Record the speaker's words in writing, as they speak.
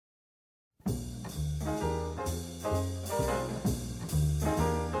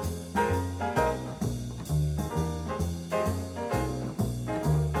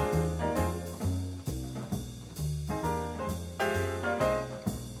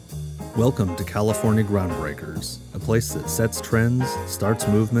Welcome to California Groundbreakers, a place that sets trends, starts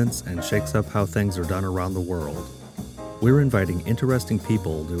movements, and shakes up how things are done around the world. We're inviting interesting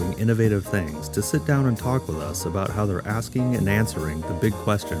people doing innovative things to sit down and talk with us about how they're asking and answering the big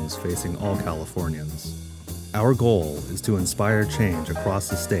questions facing all Californians. Our goal is to inspire change across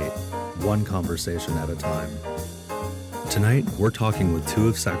the state, one conversation at a time. Tonight, we're talking with two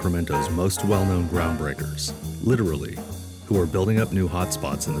of Sacramento's most well-known groundbreakers, literally, who are building up new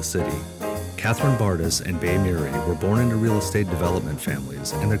hotspots in the city. Catherine Bardis and Bay Muri were born into real estate development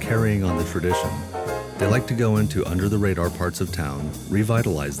families, and they're carrying on the tradition. They like to go into under-the-radar parts of town,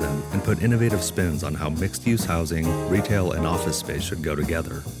 revitalize them, and put innovative spins on how mixed-use housing, retail, and office space should go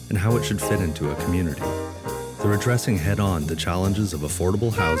together, and how it should fit into a community. They're addressing head-on the challenges of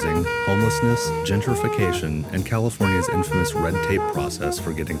affordable housing, homelessness, gentrification, and California's infamous red tape process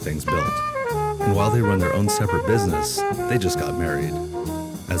for getting things built. And while they run their own separate business, they just got married.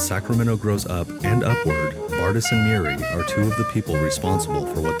 As Sacramento grows up and upward, Bardis and Muri are two of the people responsible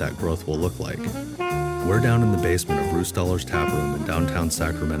for what that growth will look like. We're down in the basement of Roostaller's Tap Room in downtown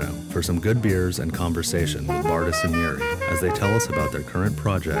Sacramento for some good beers and conversation with Bardis and Muri as they tell us about their current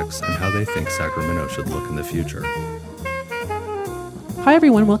projects and how they think Sacramento should look in the future. Hi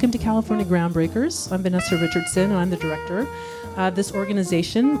everyone, welcome to California Groundbreakers. I'm Vanessa Richardson and I'm the director. This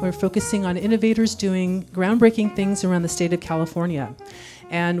organization, we're focusing on innovators doing groundbreaking things around the state of California.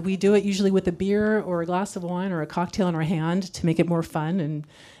 And we do it usually with a beer or a glass of wine or a cocktail in our hand to make it more fun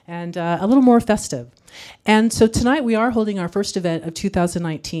and a little more festive. And so tonight we are holding our first event of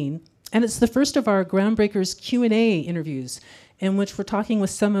 2019, and it's the first of our Groundbreakers Q&A interviews, in which we're talking with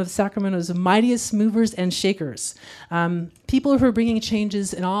some of Sacramento's mightiest movers and shakers, people who are bringing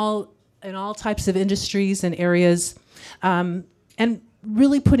changes in all types of industries and areas, and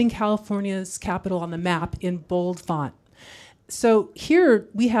really putting California's capital on the map in bold font. So here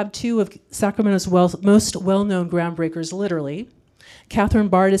we have two of Sacramento's most well-known groundbreakers, literally, Catherine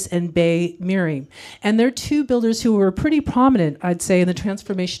Bardis and Bay Muri. And they're two builders who were pretty prominent, I'd say, in the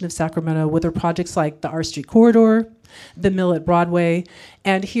transformation of Sacramento with their projects like the R Street Corridor, the Mill at Broadway,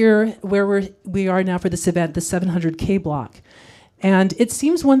 and here, where we are now for this event, the 700K block. And it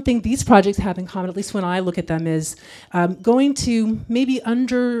seems one thing these projects have in common, at least when I look at them, is going to maybe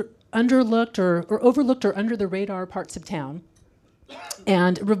underlooked or overlooked or under the radar parts of town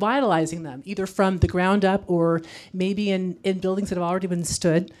and revitalizing them, either from the ground up or maybe in buildings that have already been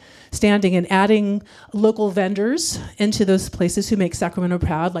standing, and adding local vendors into those places who make Sacramento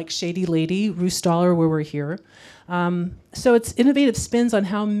proud, like Shady Lady, Roostaller, where we're here. So it's innovative spins on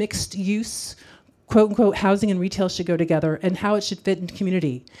how mixed use, quote-unquote, housing and retail should go together and how it should fit into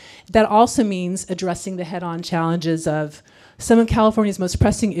community. That also means addressing the head-on challenges of some of California's most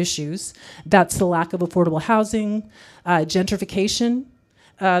pressing issues. That's the lack of affordable housing, gentrification,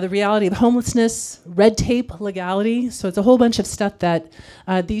 the reality of homelessness, red tape, legality. So it's a whole bunch of stuff that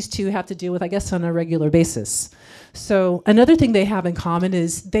these two have to deal with, I guess, on a regular basis. So another thing they have in common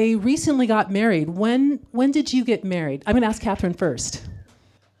is they recently got married. When did you get married? I'm going to ask Catherine first.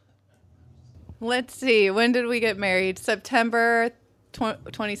 Let's see. When did we get married? September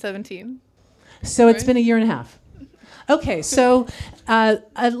 2017. So it's been a year and a half. Okay, so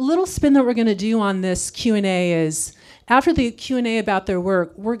a little spin that we're going to do on this Q&A is, after the Q&A about their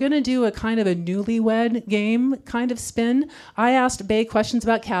work, we're going to do a kind of a newlywed game kind of spin. I asked Bay questions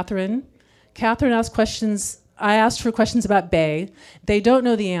about Catherine. Catherine asked questions. I asked for questions about Bay. They don't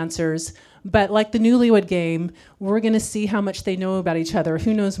know the answers. But like the newlywed game, we're going to see how much they know about each other,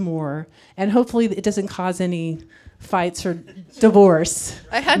 who knows more, and hopefully it doesn't cause any fights or divorce.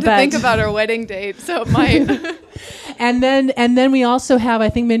 I had to think about our wedding date, so it might. And then we also have, I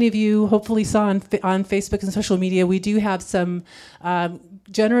think many of you hopefully saw on Facebook and social media, we do have some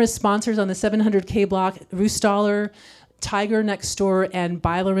generous sponsors on the 700K block, Roostaller, Tiger next door, and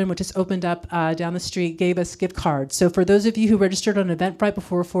Bylerin, which just opened up down the street, gave us gift cards. So for those of you who registered on Eventbrite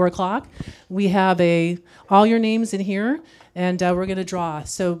before 4 o'clock, we have all your names in here, and we're going to draw.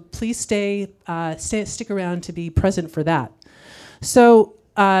 So please stick around to be present for that. So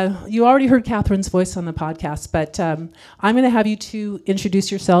you already heard Catherine's voice on the podcast, but I'm going to have you two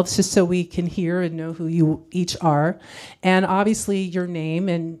introduce yourselves just so we can hear and know who you each are, and obviously your name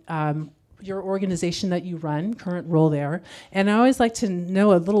and your organization that you run, current role there. And I always like to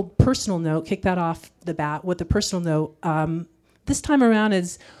know a little personal note, kick that off the bat with a personal note. This time around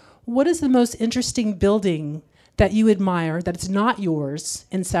is, what is the most interesting building that you admire that it's not yours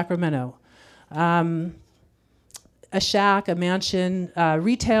in Sacramento? A shack, a mansion,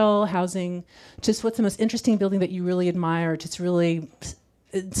 retail, housing, just what's the most interesting building that you really admire, just really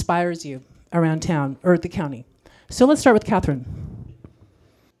inspires you around town or the county? So let's start with Catherine.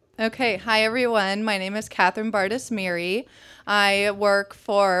 Okay, hi everyone. My name is Catherine Bardis Meary. I work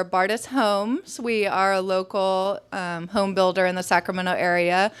for Bardis Homes. We are a local home builder in the Sacramento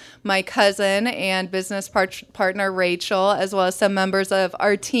area. My cousin and business partner Rachel, as well as some members of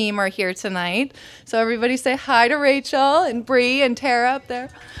our team, are here tonight. So everybody say hi to Rachel and Bree and Tara up there.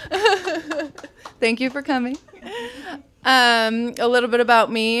 Thank you for coming. A little bit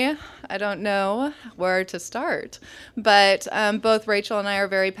about me. I don't know where to start, but both Rachel and I are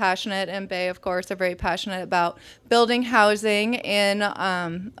very passionate, and Bay, of course, are very passionate about building housing in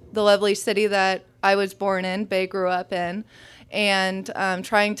the lovely city that I was born in, Bay grew up in, and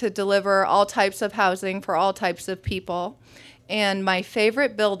trying to deliver all types of housing for all types of people. And my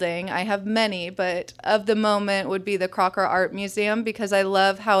favorite building, I have many, but of the moment would be the Crocker Art Museum, because I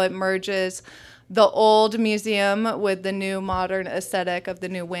love how it merges the old museum with the new modern aesthetic of the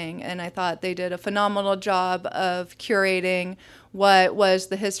new wing. And I thought they did a phenomenal job of curating what was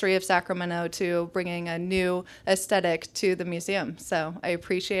the history of Sacramento to bringing a new aesthetic to the museum. So I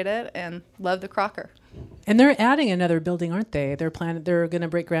appreciate it and love the Crocker. And they're adding another building, aren't they? They're going to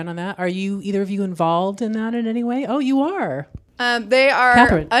break ground on that. Are you, either of you, involved in that in any way? Oh, you are. They are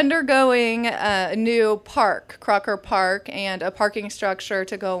Catherine. undergoing a new park, Crocker Park, and a parking structure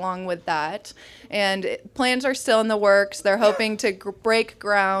to go along with that. And plans are still in the works. They're hoping to break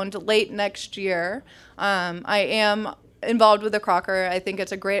ground late next year. I am involved with the Crocker. I think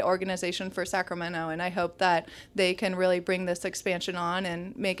it's a great organization for Sacramento, and I hope that they can really bring this expansion on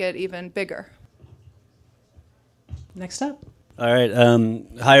and make it even bigger. Next up. All right.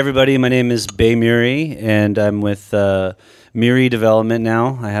 Hi, everybody. My name is Bay Muri, and I'm with Muri Development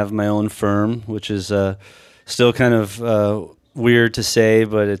now. I have my own firm, which is still kind of weird to say,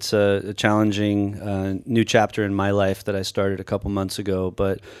 but it's a challenging new chapter in my life that I started a couple months ago.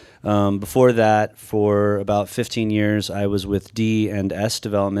 But before that, for about 15 years, I was with D&S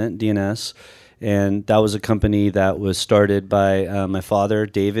Development, DNS. And that was a company that was started by my father,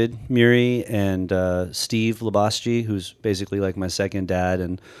 David Muri, and Steve Laboschi, who's basically like my second dad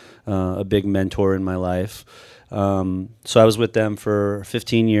and a big mentor in my life. So I was with them for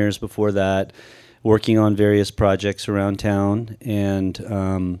 15 years before that, working on various projects around town.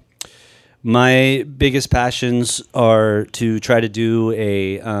 And my biggest passions are to try to do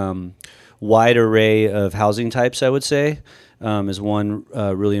a wide array of housing types, I would say. Is one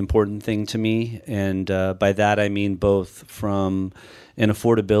really important thing to me. And by that I mean both from an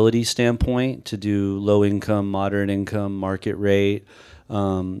affordability standpoint to do low income, moderate income, market rate,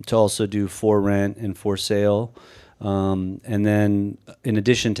 to also do for rent and for sale. And then in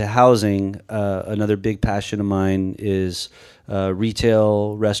addition to housing, another big passion of mine is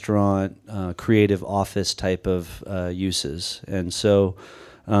retail, restaurant, creative office type of uses. And so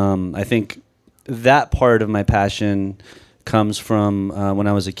I think that part of my passion comes from when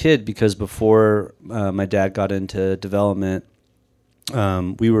I was a kid, because before my dad got into development,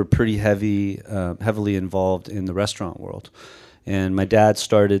 we were pretty heavily involved in the restaurant world. And my dad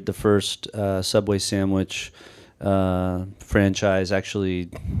started the first Subway sandwich franchise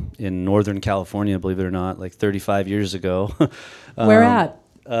actually in Northern California, believe it or not, like 35 years ago. Where at?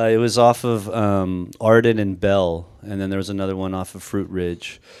 It was off of Arden and Bell, and then there was another one off of Fruit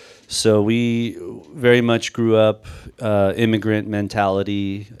Ridge. So we very much grew up immigrant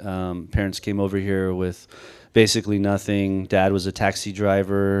mentality. Parents came over here with basically nothing. Dad was a taxi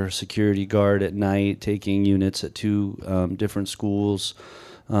driver, security guard at night, taking units at two different schools.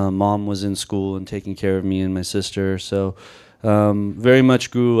 Mom was in school and taking care of me and my sister. So very much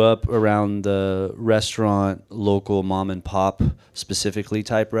grew up around the restaurant, local mom and pop specifically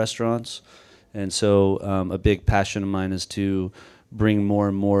type restaurants. And so a big passion of mine is to bring more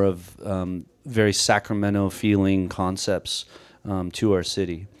and more of very Sacramento feeling concepts to our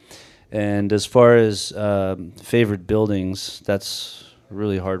city. And as far as favorite buildings, that's a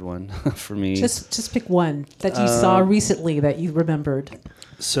really hard one for me. Just pick one that you saw recently that you remembered.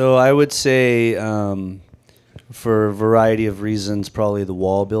 So I would say, for a variety of reasons, probably the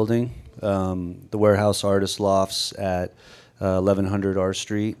Wall building, the Warehouse Artist Lofts at 1100 R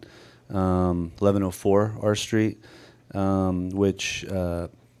Street, 1104 R Street. Which a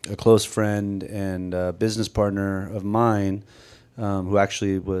close friend and business partner of mine, who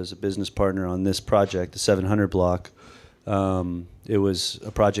actually was a business partner on this project, the 700 block, it was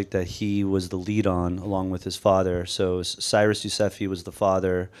a project that he was the lead on along with his father. So Cyrus Yousefi was the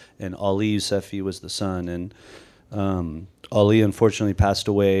father and Ali Yousefi was the son. And Ali unfortunately passed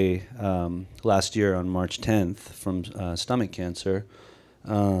away last year on March 10th from stomach cancer.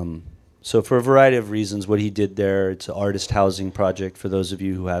 So for a variety of reasons, what he did there, it's an artist housing project. For those of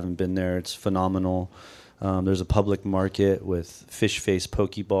you who haven't been there, it's phenomenal. There's a public market with fish face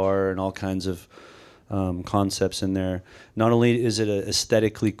poke bar and all kinds of concepts in there. Not only is it an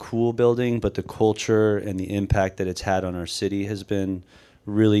aesthetically cool building, but the culture and the impact that it's had on our city has been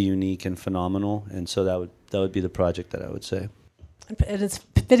really unique and phenomenal. And so that would be the project that I would say. And it's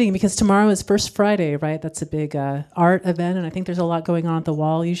fitting because tomorrow is First Friday, right? That's a big art event, and I think there's a lot going on at the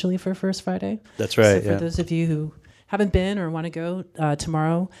Wall usually for First Friday. That's right. So for those of you who haven't been or want to go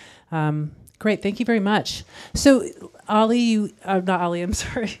tomorrow, great. Thank you very much. So, Ollie, not Ollie, I'm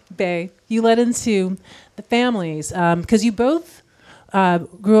sorry, Bay, you led into the families because you both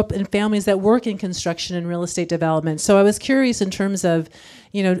grew up in families that work in construction and real estate development. So I was curious in terms of,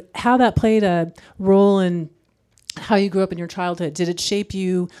 how that played a role in how you grew up in your childhood. Did it shape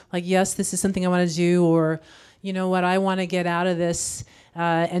you like, yes, this is something I want to do, or, you know what, I want to get out of this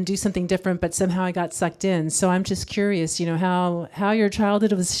and do something different, but somehow I got sucked in. So I'm just curious, how your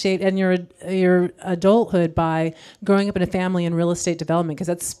childhood was shaped and your adulthood by growing up in a family in real estate development, because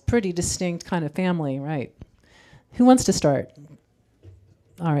that's pretty distinct kind of family, right? Who wants to start?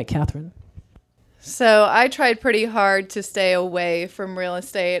 All right, Catherine. So I tried pretty hard to stay away from real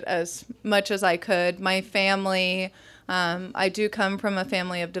estate as much as I could. My family, I do come from a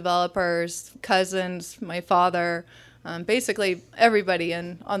family of developers, cousins, my father, basically everybody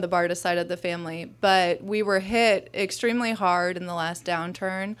on the Bardess side of the family. But we were hit extremely hard in the last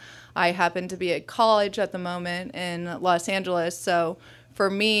downturn. I happen to be at college at the moment in Los Angeles. So for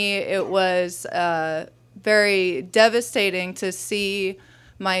me, it was very devastating to see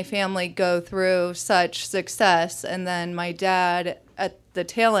my family go through such success, and then my dad at the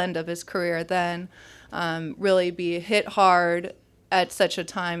tail end of his career then really be hit hard at such a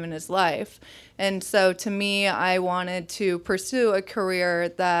time in his life. And so to me, I wanted to pursue a career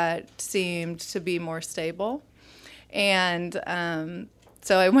that seemed to be more stable. And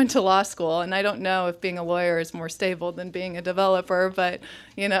so I went to law school, and I don't know if being a lawyer is more stable than being a developer, but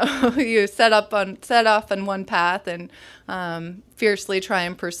you set off on one path and fiercely try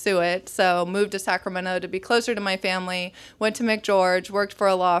and pursue it. So moved to Sacramento to be closer to my family, went to McGeorge, worked for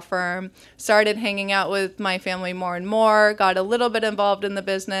a law firm, started hanging out with my family more and more, got a little bit involved in the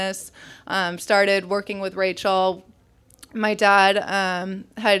business, started working with Rachel. My dad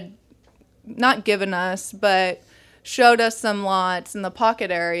had not given us, but showed us some lots in the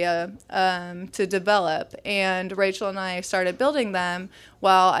Pocket area to develop. And Rachel and I started building them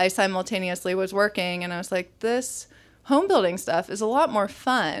while I simultaneously was working. And I was like, this home building stuff is a lot more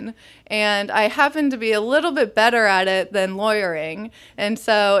fun. And I happened to be a little bit better at it than lawyering. And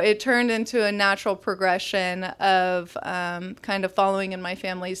so it turned into a natural progression of kind of following in my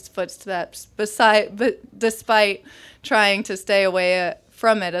family's footsteps, despite trying to stay away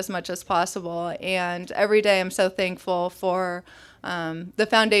from it as much as possible. And every day I'm so thankful for the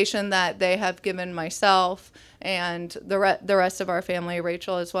foundation that they have given myself and the rest of our family,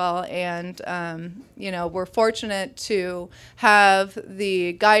 Rachel as well. And, we're fortunate to have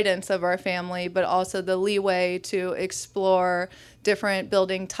the guidance of our family, but also the leeway to explore different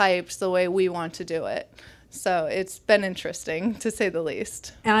building types the way we want to do it. So it's been interesting, to say the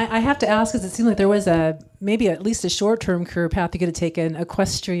least. And I have to ask, because it seemed like there was maybe at least a short-term career path you could have taken,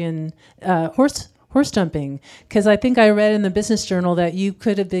 equestrian horse jumping. Because I think I read in the Business Journal that you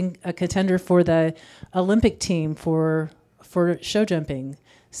could have been a contender for the Olympic team for show jumping.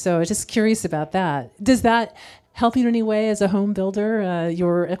 So I was just curious about that. Does that help you in any way as a home builder,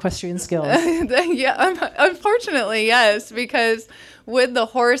 your equestrian skills? Yeah, unfortunately, yes, because with the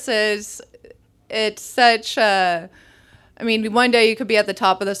horses, it's such one day you could be at the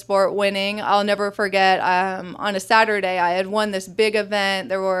top of the sport winning. I'll never forget, on a Saturday, I had won this big event.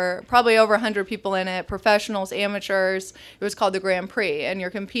 There were probably over 100 people in it, professionals, amateurs. It was called the Grand Prix, and you're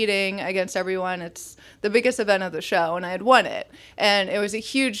competing against everyone. It's the biggest event of the show, and I had won it. And it was a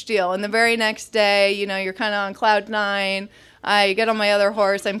huge deal. And the very next day, you're kind of on cloud nine. I get on my other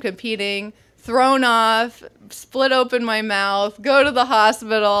horse. I'm competing. Thrown off, split open my mouth, go to the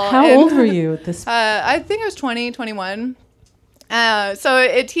hospital. How old were you at this? I think I was 20, 21. So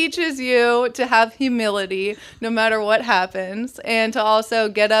it teaches you to have humility no matter what happens, and to also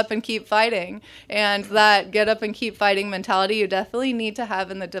get up and keep fighting. And that get up and keep fighting mentality you definitely need to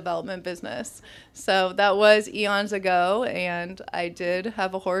have in the development business. So that was eons ago, and I did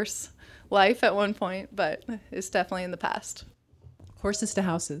have a horse life at one point, but it's definitely in the past. Horses to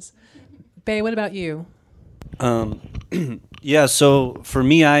houses. Bay, what about you? Yeah, so for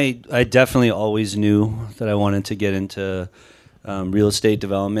me, I definitely always knew that I wanted to get into real estate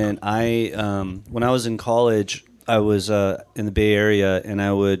development. When I was in college, I was in the Bay Area, and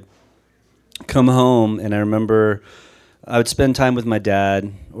I would come home, and I remember I would spend time with my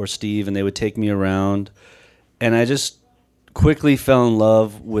dad or Steve, and they would take me around, and I just quickly fell in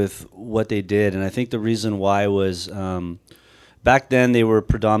love with what they did. And I think the reason why was back then they were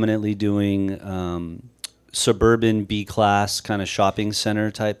predominantly doing suburban B-class kind of shopping center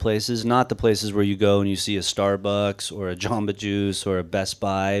type places, not the places where you go and you see a Starbucks or a Jamba Juice or a Best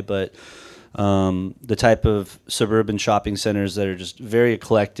Buy, but the type of suburban shopping centers that are just very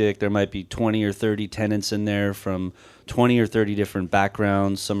eclectic. There might be 20 or 30 tenants in there from 20 or 30 different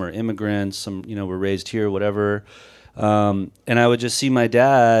backgrounds. Some are immigrants, some were raised here, whatever. And I would just see my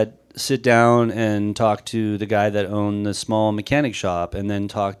dad sit down and talk to the guy that owned the small mechanic shop, and then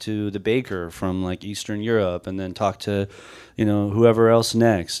talk to the baker from like Eastern Europe, and then talk to whoever else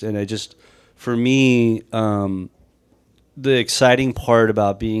next. And for me, the exciting part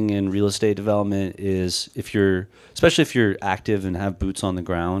about being in real estate development is especially if you're active and have boots on the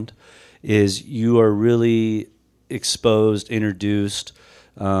ground, is you are really introduced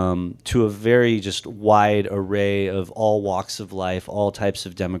to a very just wide array of all walks of life, all types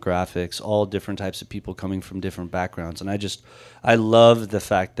of demographics, all different types of people coming from different backgrounds. And I love the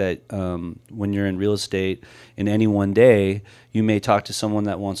fact that when you're in real estate, in any one day, you may talk to someone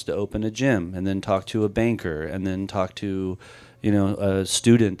that wants to open a gym, and then talk to a banker, and then talk to a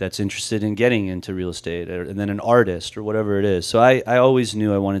student that's interested in getting into real estate, and then an artist or whatever it is. So I always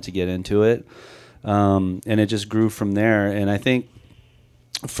knew I wanted to get into it, and it just grew from there. And I think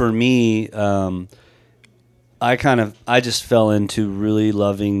for me, I just fell into really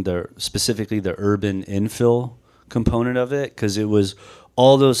loving specifically the urban infill component of it, because it was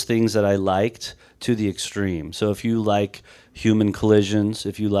all those things that I liked to the extreme. So if you like human collisions,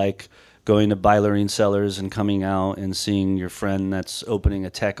 if you like going to Bailarine Cellars and coming out and seeing your friend that's opening a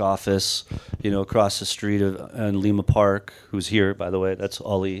tech office, across the street in Lima Park, who's here, by the way, that's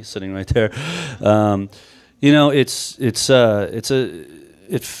Ollie sitting right there.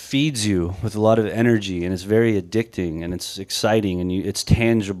 It feeds you with a lot of energy, and it's very addicting, and it's exciting, and it's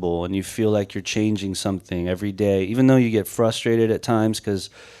tangible, and you feel like you're changing something every day, even though you get frustrated at times because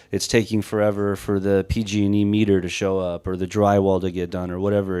it's taking forever for the PG&E meter to show up or the drywall to get done or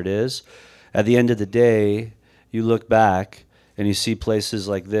whatever it is. At the end of the day, you look back and you see places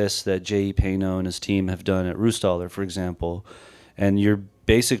like this that J.E. Payno and his team have done at Roostaller, for example, and you're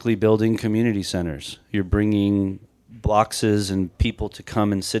basically building community centers. You're bringing boxes and people to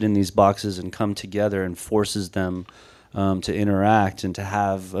come and sit in these boxes and come together, and forces them to interact and to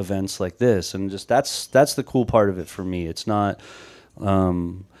have events like this. And just that's the cool part of it for me. It's not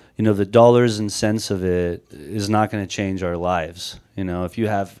the dollars and cents of it is not going to change our lives. If you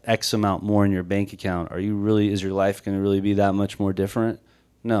have X amount more in your bank account, is your life going to really be that much more different?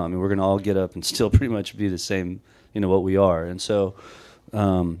 No, we're going to all get up and still pretty much be the same, what we are. And so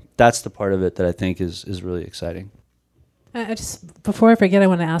that's the part of it that I think is really exciting. Before I forget, I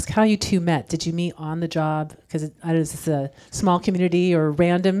want to ask how you two met. Did you meet on the job? Because is this a small community or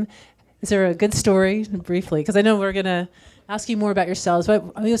random? Is there a good story, briefly? Because I know we're going to ask you more about yourselves, but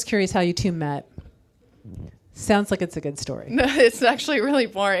I'm just curious how you two met. Sounds like it's a good story. No, it's actually really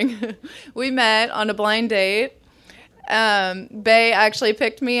boring. We met on a blind date. Bay actually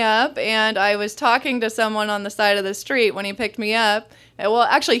picked me up, and I was talking to someone on the side of the street when he picked me up. Well,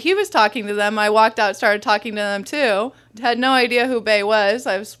 actually, he was talking to them. I walked out, started talking to them too. Had no idea who Bay was.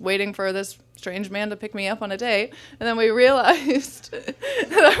 I was waiting for this strange man to pick me up on a date. And then we realized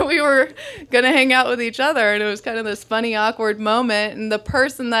that we were going to hang out with each other. And it was kind of this funny, awkward moment. And the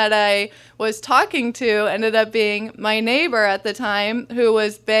person that I was talking to ended up being my neighbor at the time, who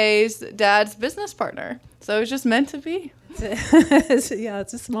was Bay's dad's business partner. So it was just meant to be. Yeah,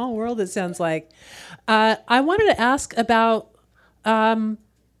 it's a small world, it sounds like. I wanted to ask about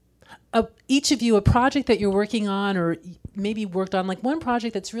each of you, a project that you're working on, or maybe worked on, like one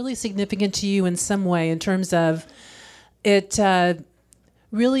project that's really significant to you in some way, in terms of it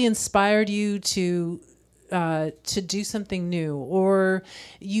really inspired you to do something new, or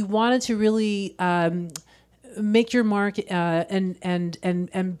you wanted to really make your mark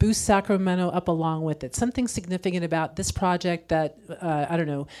and boost Sacramento up along with it. Something significant about this project that, I don't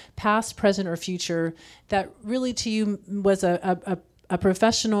know, past, present, or future, that really to you was a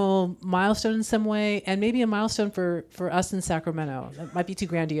professional milestone in some way, and maybe a milestone for us in Sacramento. That might be too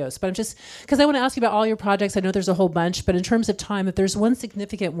grandiose, but I'm just, because I want to ask you about all your projects. I know there's a whole bunch, but in terms of time, if there's one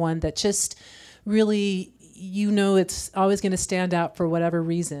significant one that just really, it's always going to stand out for whatever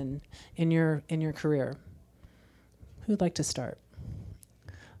reason in your career. Who'd like to start?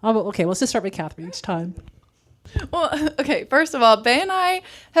 Okay, let's just start with Catherine each time. Well, okay, first of all, Bay and I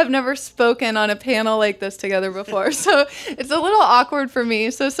have never spoken on a panel like this together before, so it's a little awkward for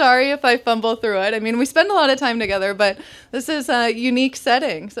me, so sorry if I fumble through it. I mean, we spend a lot of time together, but this is a unique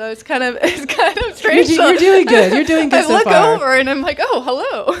setting, so it's kind of strange. You're doing good. You're doing good I so look far. over and I'm like, oh,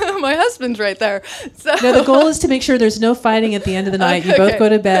 hello, my husband's right there. So No, the goal is to make sure there's no fighting at the end of the night. You both Okay. go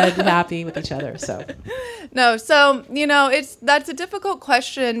to bed happy with each other. So No, so that's a difficult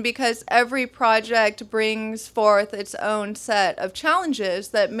question because every project brings forth its own set of challenges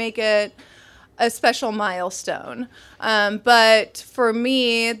that make it a special milestone. But for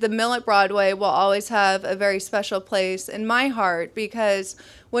me, the Mill at Broadway will always have a very special place in my heart because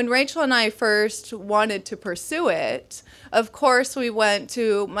when Rachel and I first wanted to pursue it, of course we went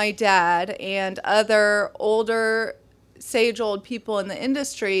to my dad and other older sage-old people in the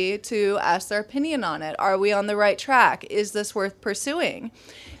industry to ask their opinion on it. Are we on the right track? Is this worth pursuing?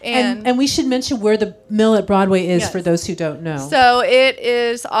 and we should mention where the Mill at Broadway is Yes. for those who don't know. So it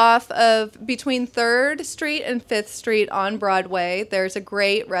is off of between 3rd Street and 5th Street on Broadway. There's a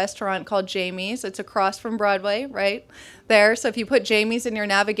great restaurant called Jamie's. It's across from Broadway, right there. So if you put Jamie's in your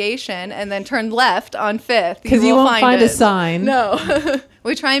navigation and then turn left on 5th, Because you will won't find it. a sign. No,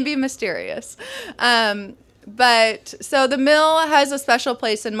 we try and be mysterious. But so the Mill has a special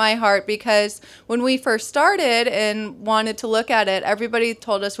place in my heart because when we first started and wanted to look at it, everybody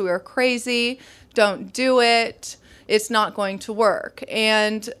told us we were crazy, don't do it, it's not going to work.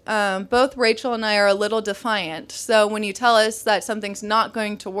 And both Rachel and I are a little defiant. So when you tell us that something's not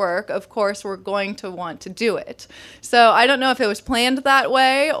going to work, of course we're going to want to do it. So I don't know if it was planned that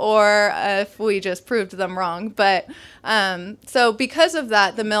way or if we just proved them wrong. But so because of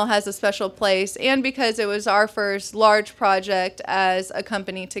that, the Mill has a special place and because it was our first large project as a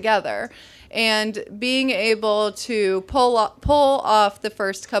company together. And being able to pull off the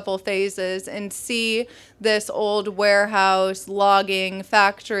first couple phases and see this old warehouse logging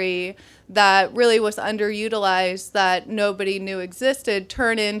factory that really was underutilized, that nobody knew existed,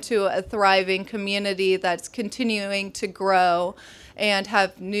 turn into a thriving community that's continuing to grow and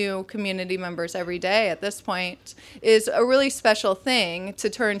have new community members every day at this point is a really special thing, to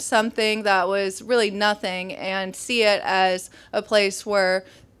turn something that was really nothing and see it as a place where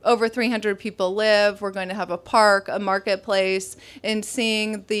over 300 people live. We're going to have a park, a marketplace, and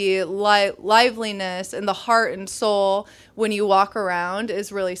seeing the liveliness and the heart and soul when you walk around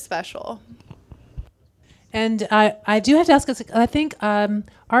is really special. And I do have to ask, I think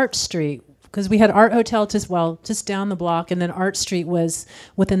Art Street, because we had Art Hotel just down the block, and then Art Street was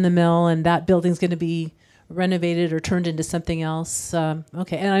within the Mill, and that building's going to be renovated or turned into something else.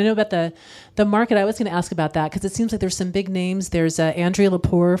 Okay, and I know about the market. I was going to ask about that because it seems like there's some big names. There's Andrea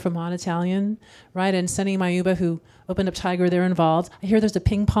Lepore from Hot Italian, right? And Sunny Mayuba, who opened up Tiger, they're involved. I hear there's a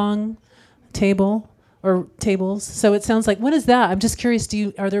ping pong table or tables. So it sounds like, what is that? I'm just curious,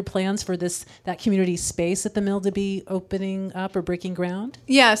 are there plans for that community space at the Mill to be opening up or breaking ground?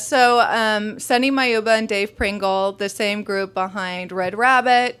 Yeah, so Sunny Mayuba and Dave Pringle, the same group behind Red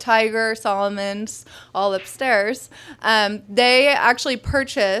Rabbit, Tiger, Solomon's, all upstairs, they actually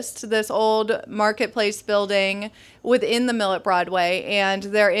purchased this old marketplace building within the Mill at Broadway, and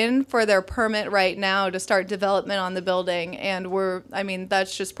they're in for their permit right now to start development on the building. And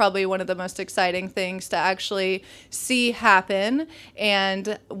that's just probably one of the most exciting things to actually see happen.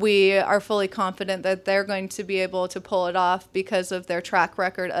 And we are fully confident that they're going to be able to pull it off because of their track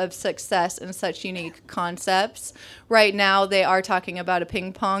record of success in such unique concepts. Right now, they are talking about a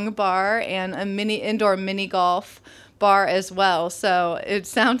ping pong bar and a indoor mini golf bar as well, so it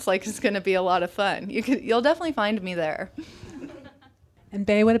sounds like it's going to be a lot of fun. You'll definitely find me there. And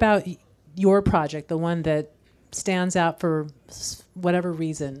Bay, what about your project, the one that stands out for whatever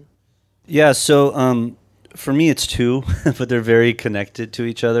reason? Yeah, so for me it's two, but they're very connected to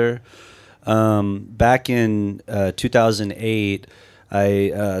each other. Back in 2008,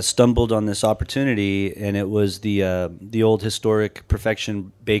 I stumbled on this opportunity, and it was the old historic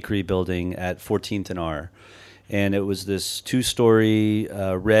Perfection Bakery building at 14th and R. And it was this 2-story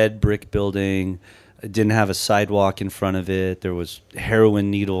red brick building. It didn't have a sidewalk in front of it. There was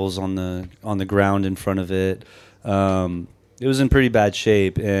heroin needles on the ground in front of it. It was in pretty bad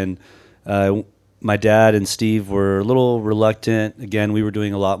shape. And my dad and Steve were a little reluctant. Again, we were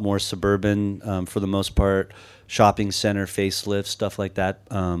doing a lot more suburban, for the most part, shopping center, facelift, stuff like that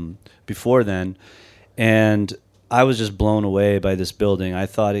before then. And I was just blown away by this building. I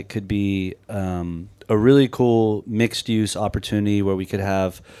thought it could be a really cool mixed-use opportunity where we could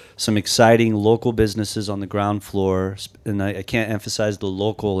have some exciting local businesses on the ground floor, and I can't emphasize the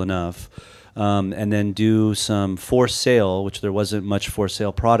local enough, and then do some for sale, which there wasn't much for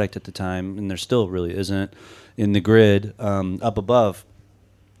sale product at the time, and there still really isn't, in the grid up above.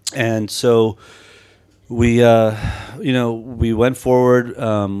 And so we went forward.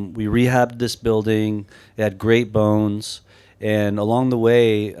 We rehabbed this building. It had great bones. And along the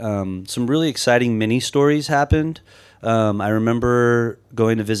way, some really exciting mini stories happened. I remember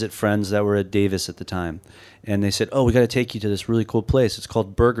going to visit friends that were at Davis at the time. And they said, oh, we got to take you to this really cool place. It's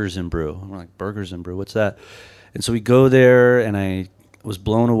called Burgers and Brew. I'm like, Burgers and Brew? What's that? And so we go there, and I was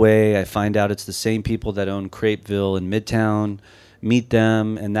blown away. I find out it's the same people that own Crepeville in Midtown. Meet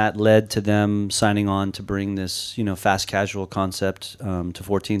them, and that led to them signing on to bring this, fast casual concept to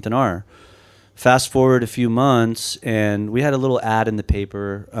 14th and R. Fast forward a few months, and we had a little ad in the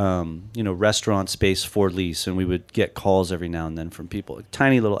paper, restaurant space for lease, and we would get calls every now and then from people, a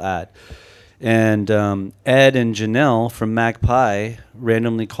tiny little ad. And Ed and Janelle from Magpie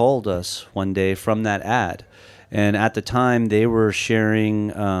randomly called us one day from that ad. And at the time, they were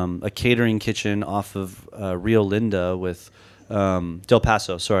sharing a catering kitchen off of Rio Linda with off Del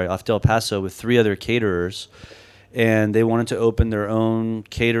Paso with 3 other caterers. And they wanted to open their own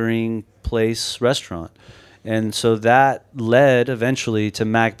catering place restaurant. And so that led eventually to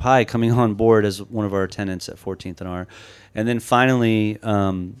Magpie coming on board as one of our tenants at 14th and R. And then finally,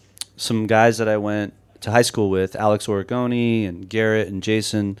 some guys that I went to high school with, Alex Origoni and Garrett and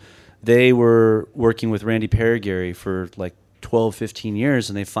Jason, they were working with Randy Paragary for like 12, 15 years,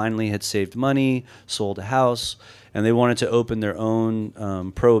 and they finally had saved money, sold a house, and they wanted to open their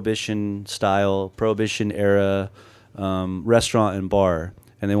own Prohibition-era restaurant and bar,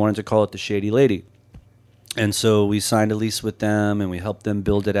 and they wanted to call it the Shady Lady. And so we signed a lease with them, and we helped them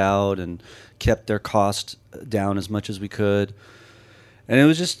build it out and kept their cost down as much as we could. And it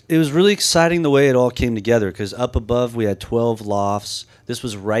was really exciting the way it all came together, because up above we had 12 lofts. This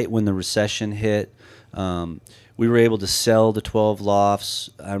was right when the recession hit. We were able to sell the 12 lofts.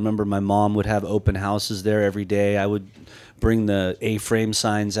 I remember my mom would have open houses there every day. I would bring the A-frame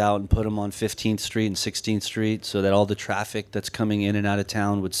signs out and put them on 15th Street and 16th Street so that all the traffic that's coming in and out of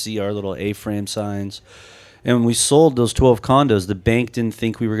town would see our little A-frame signs. And when we sold those 12 condos, the bank didn't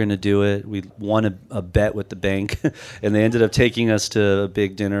think we were going to do it. We won a bet with the bank, and they ended up taking us to a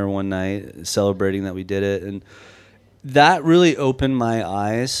big dinner one night celebrating that we did it. And that really opened my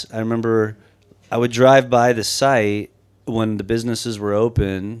eyes. I remember I would drive by the site when the businesses were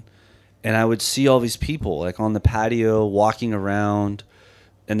open, and I would see all these people like on the patio walking around,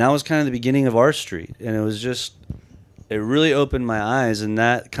 and that was kind of the beginning of our street. And it really opened my eyes, and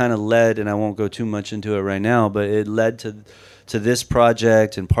that kind of led, and I won't go too much into it right now, but it led to this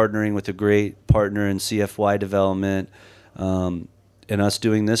project and partnering with a great partner in CFY Development, and us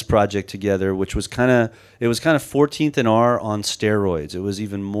doing this project together, which was kind of 14th and R on steroids. It was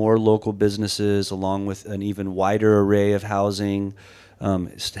even more local businesses along with an even wider array of housing,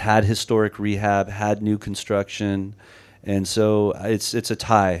 had historic rehab, had new construction. And so it's a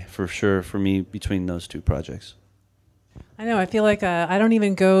tie for sure for me between those two projects. I know. I feel like I don't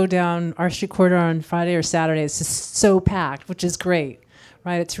even go down our street corridor on Friday or Saturday. It's just so packed, which is great,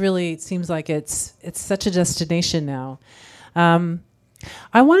 right? It seems like it's such a destination now.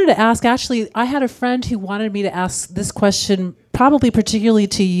 I wanted to ask, actually, I had a friend who wanted me to ask this question, probably particularly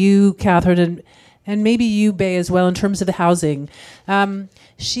to you, Catherine, and maybe you, Bay, as well, in terms of the housing.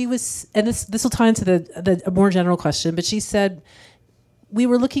 She was, and this will tie into the more general question, but she said,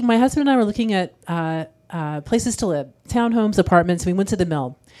 my husband and I were looking at places to live, townhomes, apartments. We went to the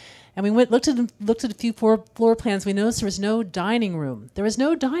mill, and we looked at a few floor plans. We noticed there was no dining room. There was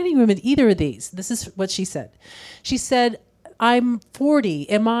no dining room in either of these. This is what she said. She said, I'm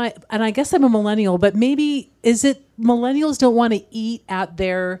 40. And I guess I'm a millennial, but maybe is it millennials don't want to eat at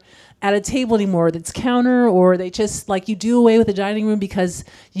a table anymore that's counter, or they just like you do away with the dining room because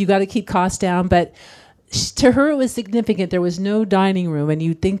you got to keep costs down. But to her, it was significant. There was no dining room, and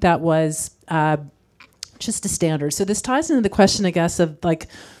you'd think that was just a standard. So this ties into the question, I guess, of like,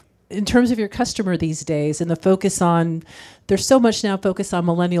 in terms of your customer these days and the focus on, there's so much now focus on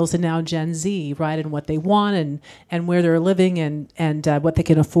millennials and now Gen Z, right, and what they want and where they're living and what they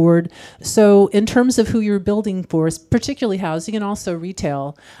can afford. So in terms of who you're building for, particularly housing and also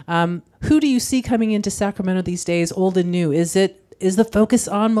retail, who do you see coming into Sacramento these days, old and new? Is the focus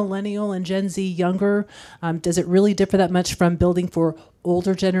on millennial and Gen Z younger? Does it really differ that much from building for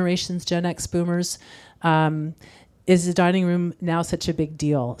older generations, Gen X boomers? Is the dining room now such a big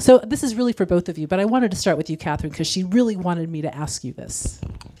deal? So this is really for both of you, but I wanted to start with you, Catherine, because she really wanted me to ask you this.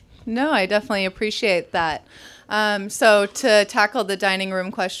 No, I definitely appreciate that. So to tackle the dining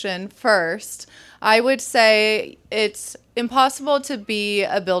room question first, I would say it's impossible to be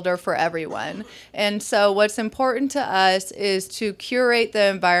a builder for everyone. And so what's important to us is to curate the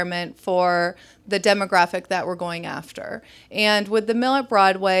environment for the demographic that we're going after. And with the Mill at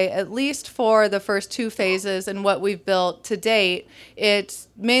Broadway, at least for the first 2 phases and what we've built to date, it's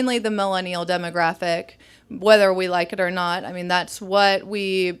mainly the millennial demographic, whether we like it or not. I mean, that's what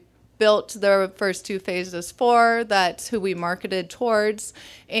we built the first 2 phases for. That's who we marketed towards.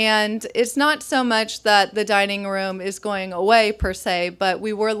 And it's not so much that the dining room is going away per se, but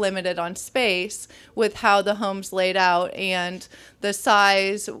we were limited on space with how the home's laid out and the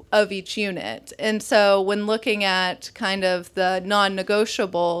size of each unit. And so when looking at kind of the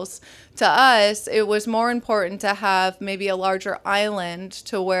non-negotiables, to us, it was more important to have maybe a larger island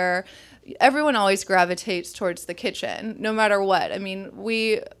to where everyone always gravitates towards the kitchen, no matter what. I mean,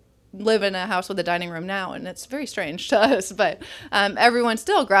 we live in a house with a dining room now, and it's very strange to us, but everyone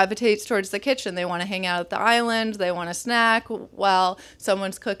still gravitates towards the kitchen. They want to hang out at the island. They want to snack while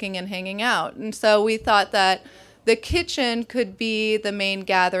someone's cooking and hanging out. And so we thought that the kitchen could be the main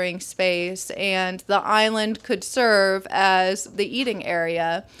gathering space, and the island could serve as the eating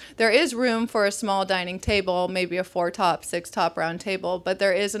area. There is room for a small dining table, maybe a 4-top, 6-top round table, but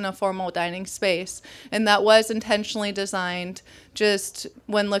there isn't a formal dining space. And that was intentionally designed. Just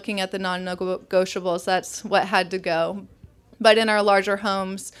when looking at the non-negotiables, that's what had to go. But in our larger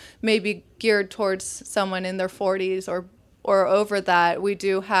homes, maybe geared towards someone in their 40s or over that, we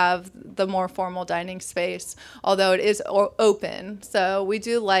do have the more formal dining space, although it is open. So we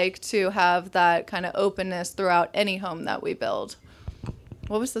do like to have that kind of openness throughout any home that we build.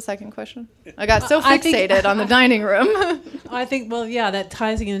 What was the second question? I got so fixated on the dining room. I think, well, yeah, that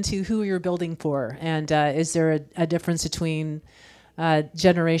ties into who you're building for. And is there a difference between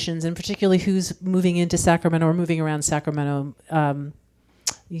generations, and particularly who's moving into Sacramento or moving around Sacramento?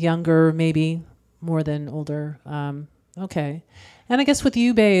 Younger, maybe, more than older? Okay. And I guess with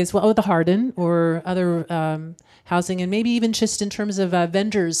you, Bay, as well, with the Hardin or other housing, and maybe even just in terms of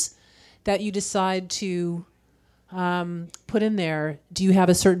vendors that you decide to put in there, do you have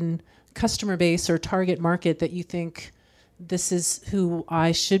a certain customer base or target market that you think this is who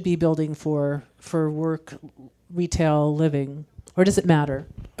I should be building for work, retail, living? Or does it matter?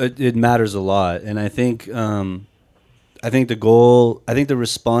 It matters a lot. And I think the goal, I think the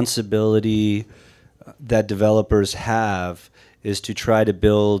responsibility that developers have is to try to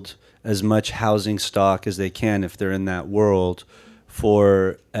build as much housing stock as they can if they're in that world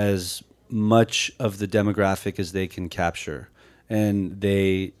for as much of the demographic as they can capture. And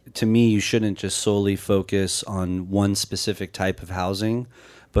to me, you shouldn't just solely focus on one specific type of housing,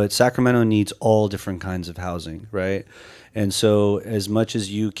 but Sacramento needs all different kinds of housing, right? And so as much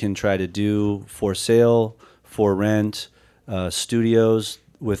as you can try to do for sale, for rent, studios,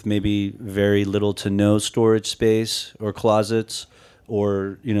 with maybe very little to no storage space or closets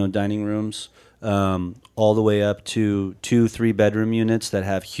or, dining rooms, all the way up to 2-3 bedroom units that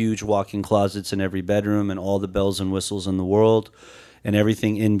have huge walk-in closets in every bedroom and all the bells and whistles in the world and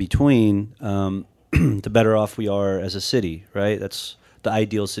everything in between, the better off we are as a city, right? That's the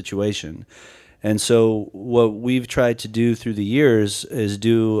ideal situation. And so what we've tried to do through the years is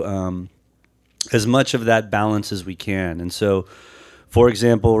do as much of that balance as we can. And so, for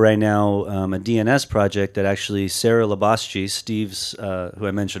example, right now, a DNS project that actually Sarah Labaschi, Steve's, who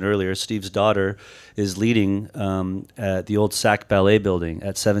I mentioned earlier, Steve's daughter, is leading at the old Sac Ballet building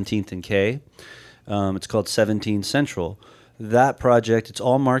at 17th and K. It's called 17 Central. That project, it's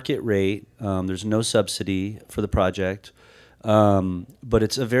all market rate. There's no subsidy for the project. But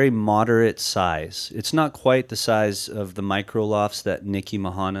it's a very moderate size. It's not quite the size of the micro lofts that Nikki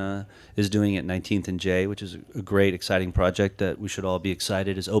Mahana is doing at 19th and J, which is a great, exciting project that we should all be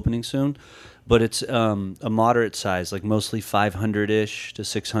excited is opening soon. But it's a moderate size, like mostly 500-ish to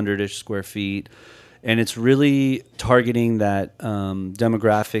 600-ish square feet. And it's really targeting that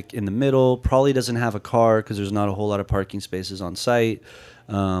demographic in the middle, probably doesn't have a car because there's not a whole lot of parking spaces on site.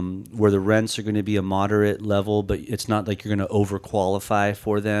 Where the rents are going to be a moderate level, but it's not like you're going to overqualify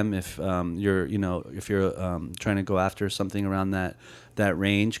for them if you're trying to go after something around that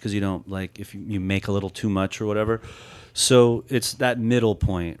range because you don't like if you make a little too much or whatever. So it's that middle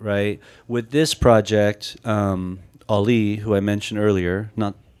point, right? With this project, Ali, who I mentioned earlier,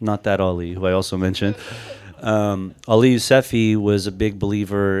 not that Ali, who I also mentioned. Ali Yousefi was a big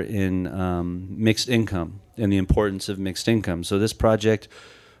believer in mixed income and the importance of mixed income. So this project,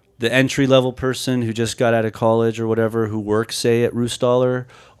 the entry-level person who just got out of college or whatever, who works, say, at Roostaller,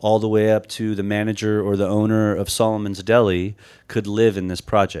 all the way up to the manager or the owner of Solomon's Deli could live in this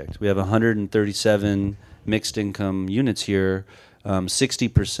project. We have 137 mixed income units here.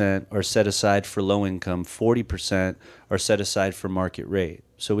 60% are set aside for low income, 40% are set aside for market rate.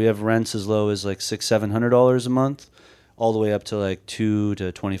 So we have rents as low as like $600-700 a month, all the way up to like $200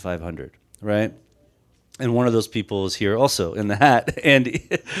 to $2,500, right? And one of those people is here also in the hat, Andy.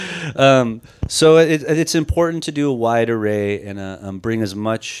 So it's important to do a wide array and bring as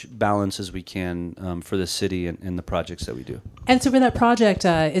much balance as we can for the city and the projects that we do. And so for that project,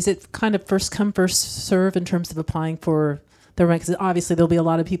 is it kind of first come, first serve in terms of applying for the rent? Because obviously there'll be a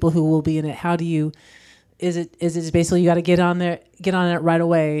lot of people who will be in it. How do you, is it basically you got to get on it right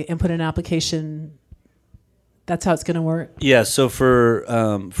away and put an application? That's how it's going to work? Yeah, so for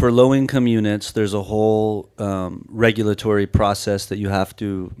low-income units, there's a whole regulatory process that you have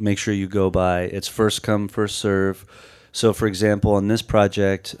to make sure you go by. It's first come, first serve. So, for example, on this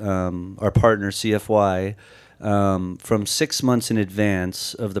project, our partner, CFY, from 6 months in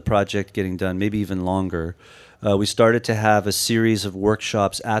advance of the project getting done, maybe even longer, we started to have a series of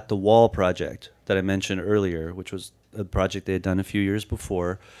workshops at the Wall project that I mentioned earlier, which was a project they had done a few years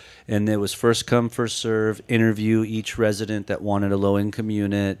before. And it was first come, first serve, interview each resident that wanted a low-income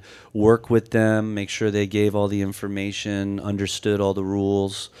unit, work with them, make sure they gave all the information, understood all the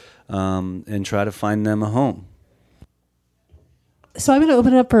rules, and try to find them a home. So I'm going to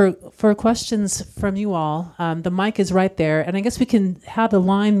open it up for questions from you all. The mic is right there, and I guess we can have the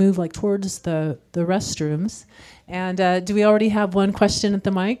line move like towards the restrooms. And do we already have one question at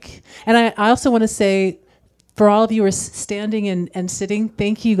the mic? And I also want to say, for all of you who are standing and sitting,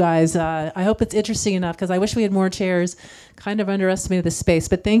 thank you guys. I hope it's interesting enough because I wish we had more chairs. Kind of underestimated the space,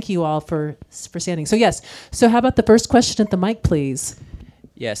 but thank you all for standing. So yes, so how about the first question at the mic, please?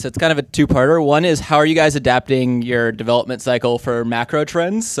 Yeah, so it's kind of a two-parter. One is, how are you guys adapting your development cycle for macro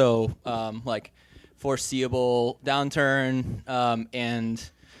trends? So like foreseeable downturn and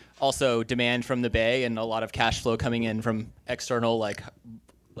also demand from the Bay and a lot of cash flow coming in from external like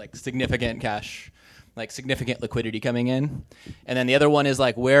significant cash, like significant liquidity coming in. And then the other one is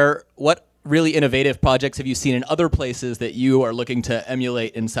like what really innovative projects have you seen in other places that you are looking to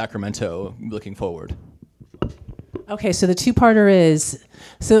emulate in Sacramento looking forward? Okay, so the two-parter is,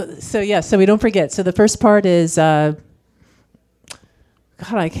 so we don't forget. So the first part is, God,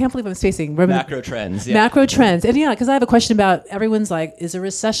 I can't believe I'm spacing. Macro trends, yeah. Macro trends. And yeah, because I have a question about, everyone's like, is a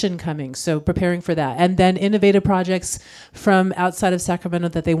recession coming? So preparing for that. And then innovative projects from outside of Sacramento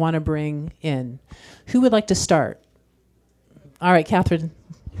that they want to bring in. Who would like to start? All right, Catherine.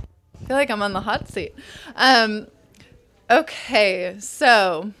 I feel like I'm on the hot seat. Okay,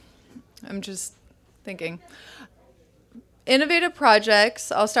 so I'm just thinking. Innovative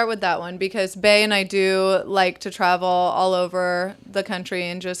projects, I'll start with that one because Bay and I do like to travel all over the country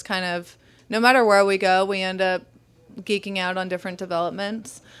and just kind of, no matter where we go, we end up geeking out on different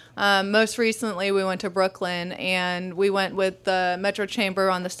developments. Most recently, we went to Brooklyn and we went with the Metro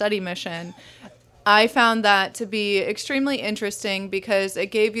Chamber on the study mission. I found that to be extremely interesting because it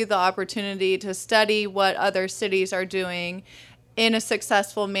gave you the opportunity to study what other cities are doing in a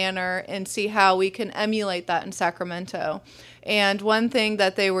successful manner and see how we can emulate that in Sacramento. And one thing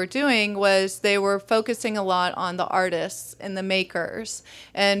that they were doing was they were focusing a lot on the artists and the makers.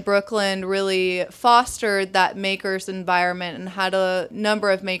 And Brooklyn really fostered that makers environment and had a number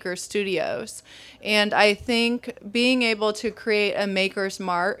of maker studios. And I think being able to create a maker's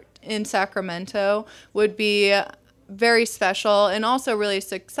mart in Sacramento would be very special and also really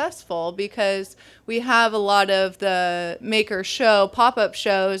successful because we have a lot of the maker show, pop-up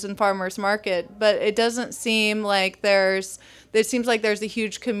shows and farmers market, but it doesn't seem like it seems like there's a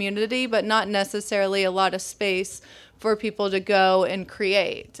huge community, but not necessarily a lot of space for people to go and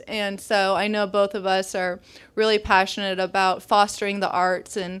create. And so I know both of us are really passionate about fostering the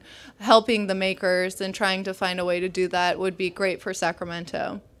arts and helping the makers, and trying to find a way to do that would be great for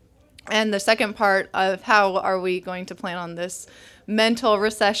Sacramento. And the second part of how are we going to plan on this mental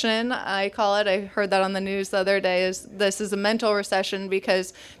recession, I call it. I heard that on the news the other day, is this is a mental recession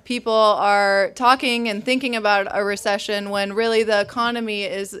because people are talking and thinking about a recession when really the economy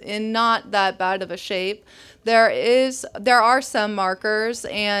is in not that bad of a shape. There are some markers,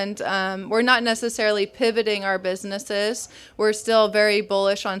 and we're not necessarily pivoting our businesses. We're still very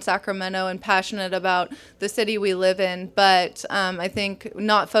bullish on Sacramento and passionate about the city we live in, but I think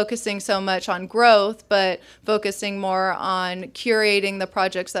not focusing so much on growth, but focusing more on curating the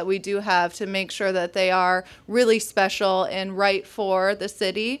projects that we do have to make sure that they are really special and right for the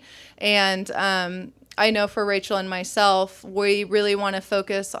city. And I know for Rachel and myself, we really want to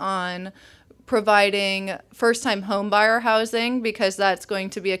focus on providing first-time homebuyer housing because that's going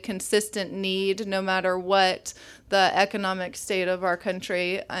to be a consistent need no matter what the economic state of our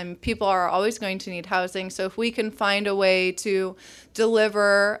country. People are always going to need housing. So if we can find a way to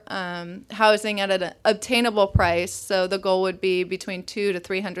deliver housing at an obtainable price, so the goal would be between $200,000 to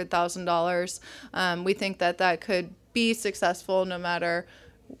 $300,000, we think that could be successful no matter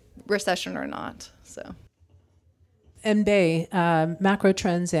recession or not. So. And Bay, macro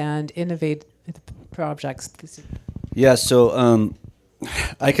trends and innovate projects. Yeah, so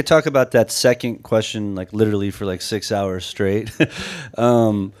I could talk about that second question like literally for like 6 hours straight.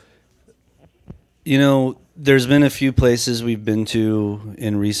 You know, there's been a few places we've been to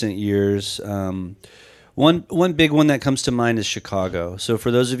in recent years. One big one that comes to mind is Chicago. So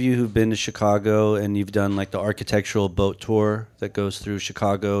for those of you who've been to Chicago and you've done like the architectural boat tour that goes through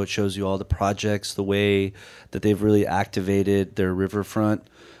Chicago, it shows you all the projects, the way that they've really activated their riverfront,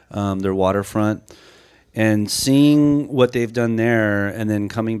 their waterfront. And seeing what they've done there and then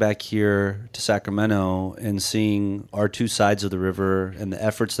coming back here to Sacramento and seeing our two sides of the river and the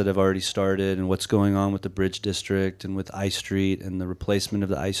efforts that have already started and what's going on with the Bridge District and with I Street and the replacement of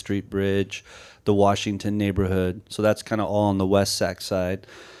the I Street Bridge, the Washington neighborhood. So that's kind of all on the West Sac side.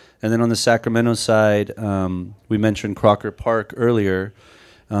 And then on the Sacramento side, we mentioned Crocker Park earlier,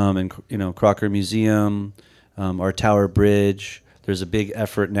 and Crocker Museum, our Tower Bridge. There's a big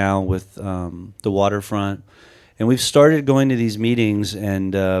effort now with the waterfront. And we've started going to these meetings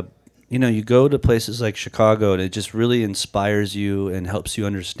and, you go to places like Chicago and it just really inspires you and helps you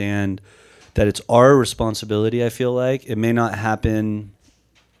understand that it's our responsibility, I feel like. It may not happen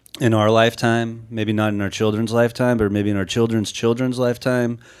in our lifetime, maybe not in our children's lifetime, but maybe in our children's children's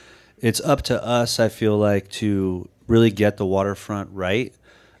lifetime. It's up to us, I feel like, to really get the waterfront right.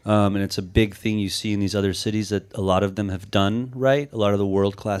 And it's a big thing you see in these other cities that a lot of them have done right. A lot of the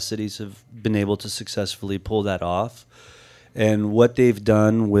world-class cities have been able to successfully pull that off. And what they've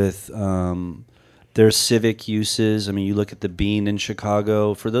done with their civic uses, I mean, you look at the Bean in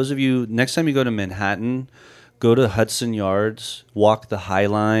Chicago. For those of you, next time you go to Manhattan, go to Hudson Yards, walk the High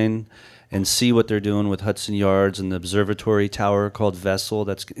Line, and see what they're doing with Hudson Yards and the observatory tower called Vessel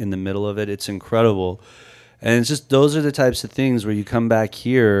that's in the middle of it. It's incredible. And it's just those are the types of things where you come back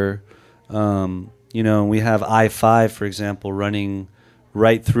here, we have I-5, for example, running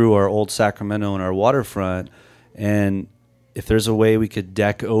right through our old Sacramento and our waterfront. And if there's a way we could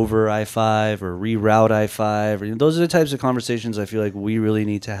deck over I-5 or reroute I-5, those are the types of conversations I feel like we really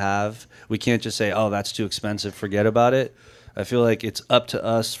need to have. We can't just say, oh, that's too expensive, forget about it. I feel like it's up to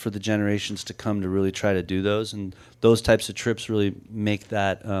us for the generations to come to really try to do those. And those types of trips really make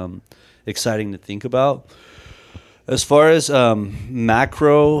that exciting to think about. As far as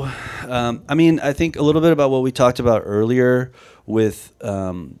macro, I think a little bit about what we talked about earlier with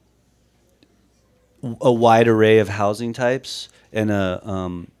a wide array of housing types and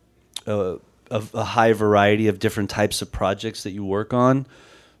a high variety of different types of projects that you work on.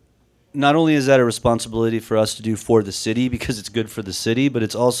 Not only is that a responsibility for us to do for the city because it's good for the city, but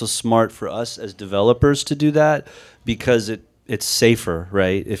it's also smart for us as developers to do that because it's safer,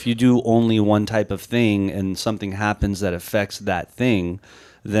 right? If you do only one type of thing and something happens that affects that thing,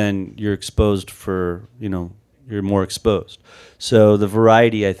 then you're exposed you're more exposed. So the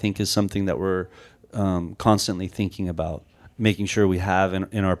variety, I think, is something that we're constantly thinking about, making sure we have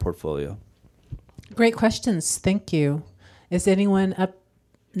in our portfolio. Great questions. Thank you. Is anyone up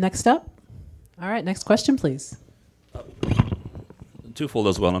next up? All right, next question, please. Twofold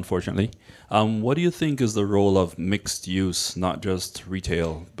as well, unfortunately. What do you think is the role of mixed use, not just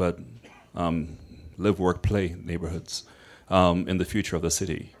retail, but live, work, play neighborhoods in the future of the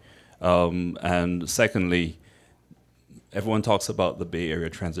city? And secondly, everyone talks about the Bay Area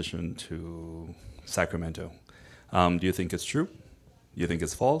transition to Sacramento. Do you think it's true? Do you think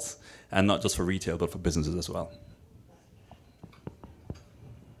it's false? And not just for retail, but for businesses as well?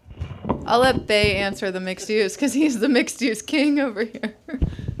 I'll let Bay answer the mixed use because he's the mixed use king over here.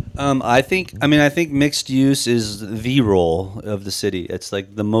 I think mixed use is the role of the city. It's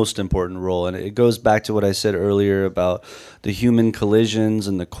like the most important role. And it goes back to what I said earlier about the human collisions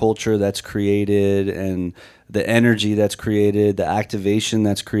and the culture that's created and the energy that's created, the activation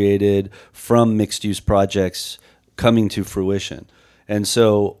that's created from mixed use projects coming to fruition. And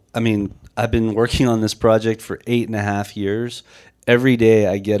so, I've been working on this project for 8.5 years. Every day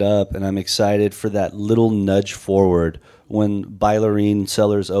I get up and I'm excited for that little nudge forward when Bailarine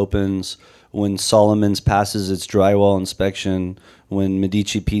Cellars opens, when Solomon's passes its drywall inspection, when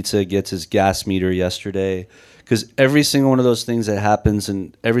Medici Pizza gets its gas meter yesterday. Because every single one of those things that happens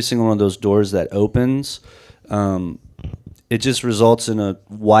and every single one of those doors that opens, it just results in a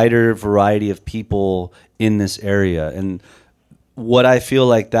wider variety of people in this area. And what I feel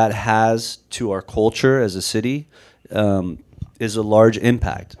like that has to our culture as a city is a large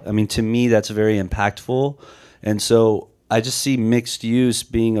impact. To me, that's very impactful. And so I just see mixed use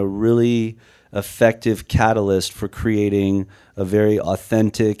being a really effective catalyst for creating a very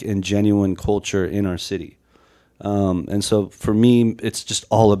authentic and genuine culture in our city. And so for me, it's just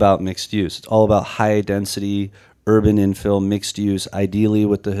all about mixed use. It's all about high density, urban infill, mixed use, ideally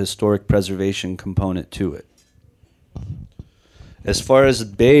with the historic preservation component to it. As far as the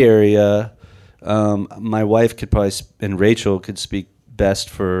Bay Area, my wife could probably, and Rachel could speak best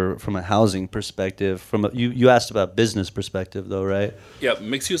from a housing perspective. You asked about business perspective though, right? Yeah,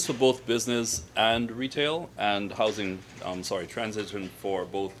 mixed use for both business and retail, and housing, transition for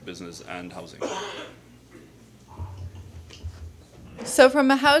both business and housing. So from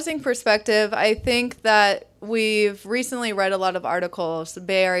a housing perspective, I think that we've recently read a lot of articles. The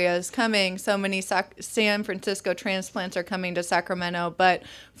Bay Area is coming. So many San Francisco transplants are coming to Sacramento. But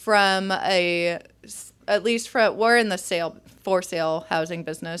we're in the for sale housing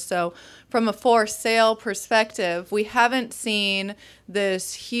business. So from a for sale perspective, we haven't seen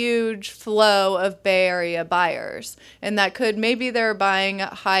this huge flow of Bay Area buyers. And that maybe they're buying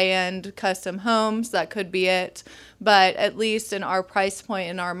high-end custom homes. That could be it. But at least in our price point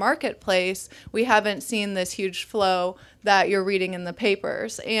in our marketplace, we haven't seen this huge flow that you're reading in the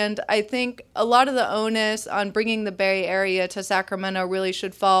papers. And I think a lot of the onus on bringing the Bay Area to Sacramento really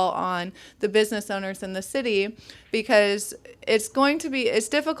should fall on the business owners in the city, because it's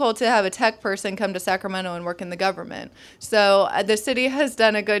difficult to have a tech person come to Sacramento and work in the government. So the city has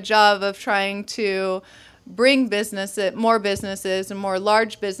done a good job of trying to bring more businesses and more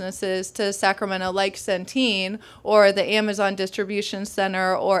large businesses to Sacramento, like Centene or the Amazon Distribution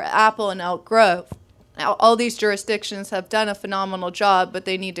Center or Apple in Elk Grove. Now, all these jurisdictions have done a phenomenal job, but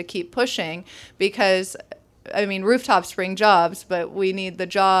they need to keep pushing because, rooftops bring jobs, but we need the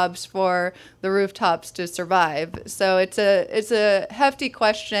jobs for the rooftops to survive. So it's a hefty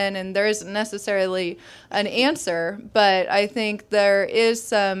question, and there isn't necessarily an answer, but I think there is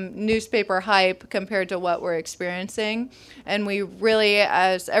some newspaper hype compared to what we're experiencing, and we really,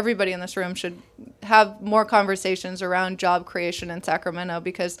 as everybody in this room, should have more conversations around job creation in Sacramento,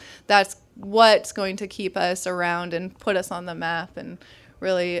 because that's what's going to keep us around and put us on the map and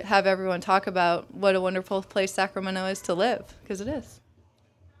really have everyone talk about what a wonderful place Sacramento is to live, because it is.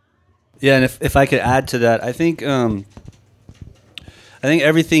 Yeah, and if I could add to that, I think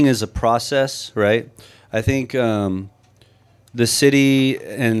everything is a process, right? I think the city,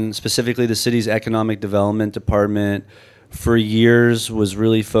 and specifically the city's economic development department, for years was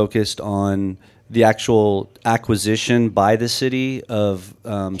really focused on the actual acquisition by the city of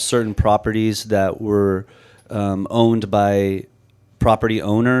certain properties that were owned by property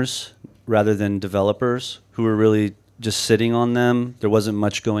owners rather than developers who were really just sitting on them. There wasn't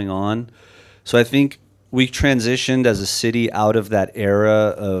much going on. So I think we transitioned as a city out of that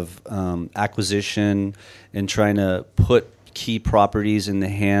era of acquisition and trying to put key properties in the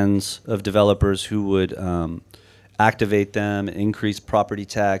hands of developers who would activate them, increase property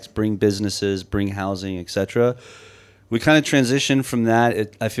tax, bring businesses, bring housing, etc. We kind of transitioned from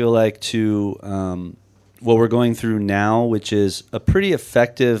that, I feel like, to what we're going through now, which is a pretty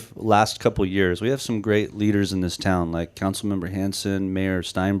effective last couple years. We have some great leaders in this town, like Councilmember Hanson, Mayor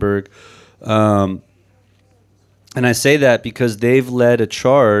Steinberg. And I say that because they've led a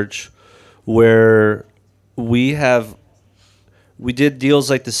charge where we did deals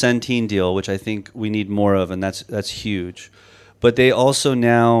like the Centene deal, which I think we need more of, and that's huge. But they also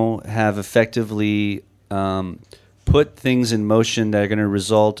now have effectively put things in motion that are going to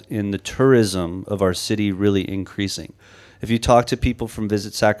result in the tourism of our city really increasing. If you talk to people from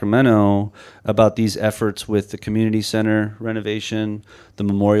Visit Sacramento about these efforts with the community center renovation, the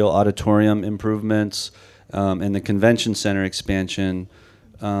Memorial Auditorium improvements, and the convention center expansion,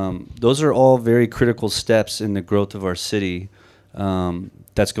 those are all very critical steps in the growth of our city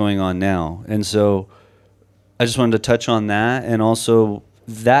that's going on now. And so I just wanted to touch on that, and also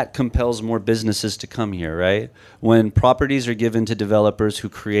that compels more businesses to come here, right? When properties are given to developers who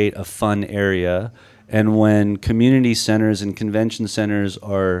create a fun area, and when community centers and convention centers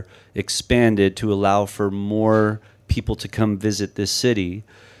are expanded to allow for more people to come visit this city,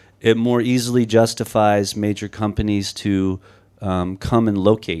 it more easily justifies major companies to come and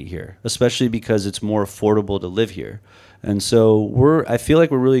locate here, especially because it's more affordable to live here. And so I feel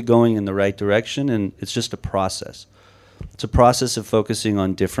like we're really going in the right direction, and it's just a process. It's a process of focusing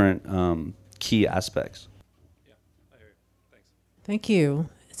on different key aspects. Yeah, I hear you. Thanks. Thank you.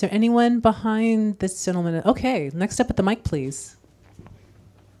 Is there anyone behind this gentleman? Okay, next up at the mic, please.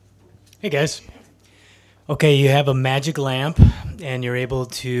 Hey, guys. Okay, you have a magic lamp, and you're able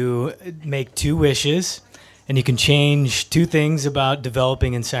to make 2 wishes, and you can change 2 things about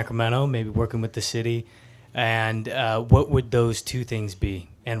developing in Sacramento, maybe working with the city. And what would those 2 things be,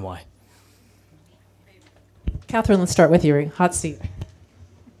 and why? Catherine, let's start with you. Hot seat.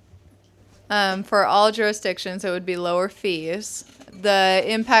 For all jurisdictions, it would be lower fees. The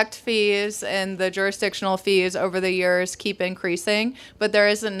impact fees and the jurisdictional fees over the years keep increasing, but there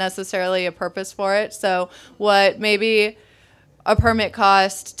isn't necessarily a purpose for it. So what maybe a permit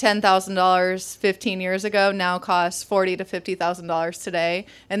cost $10,000 15 years ago now costs $40,000 to $50,000 today,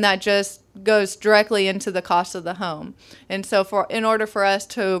 and that just goes directly into the cost of the home. And so in order for us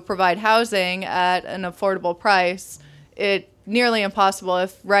to provide housing at an affordable price, it nearly impossible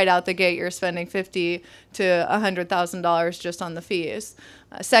if right out the gate you're spending $50,000 to $100,000 just on the fees.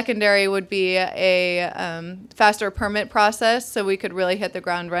 Secondary would be a faster permit process, so we could really hit the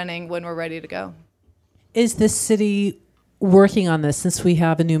ground running when we're ready to go. Is the city working on this since we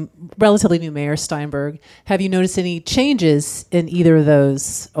have a relatively new mayor, Steinberg? Have you noticed any changes in either of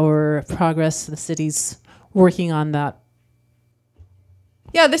those or progress the city's working on that?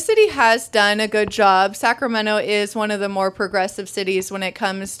 Yeah, the city has done a good job. Sacramento is one of the more progressive cities when it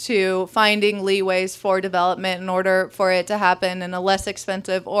comes to finding leeways for development in order for it to happen in a less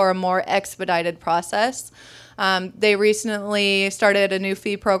expensive or a more expedited process. They recently started a new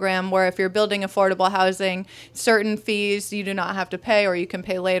fee program where if you're building affordable housing, certain fees you do not have to pay or you can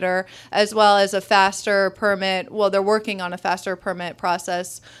pay later, as well as a faster permit. Well, they're working on a faster permit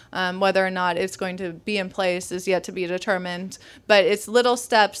process. Whether or not it's going to be in place is yet to be determined. But it's little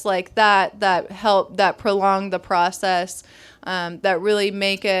steps like that that prolong the process. That really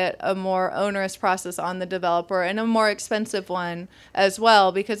make it a more onerous process on the developer and a more expensive one as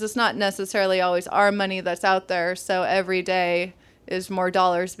well, because it's not necessarily always our money that's out there. So every day is more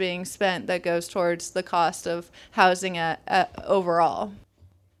dollars being spent that goes towards the cost of housing at overall.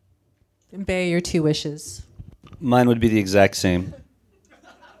 Bay, your two wishes. Mine would be the exact same.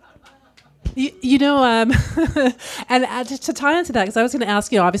 You know, and to tie into that, because I was going to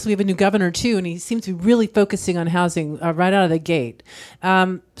ask, obviously we have a new governor too, and he seems to be really focusing on housing right out of the gate.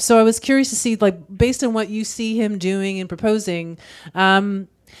 So I was curious to see, based on what you see him doing and proposing,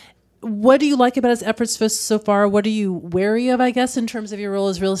 what do you like about his efforts so far? What are you wary of, I guess, in terms of your role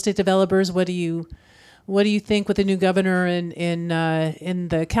as real estate developers? What do you think with the new governor in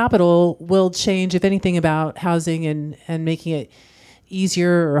the capital will change, if anything, about housing and making it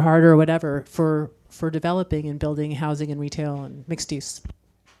easier or harder or whatever for developing and building housing and retail and mixed use?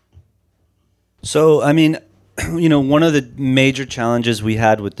 So, I mean, one of the major challenges we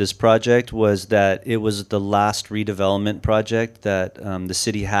had with this project was that it was the last redevelopment project that the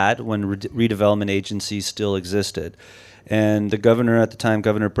city had when redevelopment agencies still existed. And the governor at the time,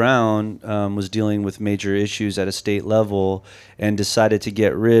 Governor Brown, was dealing with major issues at a state level and decided to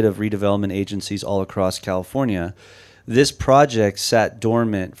get rid of redevelopment agencies all across California. This project sat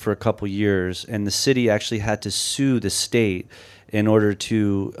dormant for a couple years, and the city actually had to sue the state in order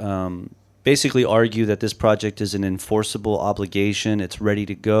to basically argue that this project is an enforceable obligation. It's ready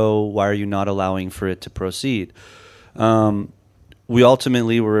to go. Why are you not allowing for it to proceed? We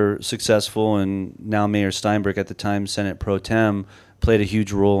ultimately were successful, and now Mayor Steinberg, at the time Senate Pro Tem, played a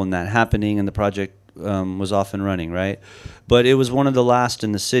huge role in that happening, and the project was off and running, right? But it was one of the last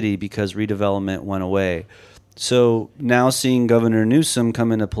in the city because redevelopment went away. So now seeing Governor Newsom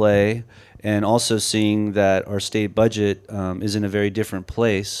come into play, and also seeing that our state budget is in a very different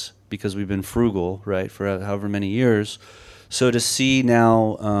place because we've been frugal, right, for however many years. So to see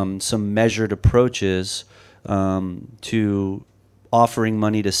now some measured approaches to offering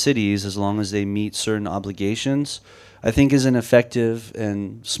money to cities as long as they meet certain obligations, I think is an effective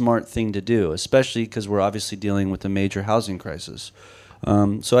and smart thing to do, especially because we're obviously dealing with a major housing crisis.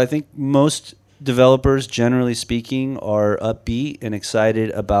 So I think most developers, generally speaking, are upbeat and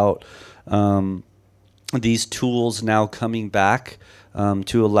excited about these tools now coming back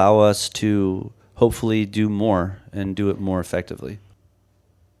to allow us to hopefully do more and do it more effectively.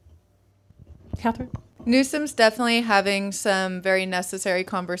 Catherine? Newsom's definitely having some very necessary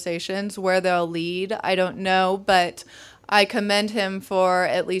conversations. Where they'll lead, I don't know, but I commend him for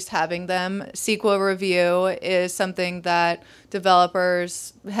at least having them. CEQA review is something that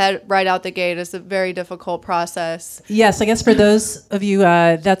developers head right out the gate is a very difficult process. Yes, I guess for those of you,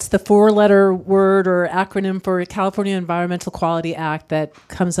 that's the four-letter word or acronym for California Environmental Quality Act that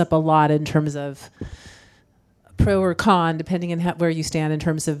comes up a lot in terms of pro or con, depending on where you stand in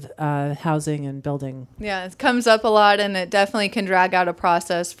terms of housing and building. Yeah, it comes up a lot, and it definitely can drag out a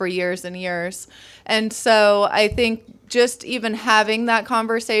process for years and years. And so I think just even having that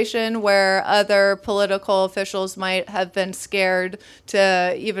conversation where other political officials might have been scared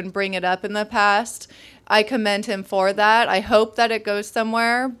to even bring it up in the past, I commend him for that. I hope that it goes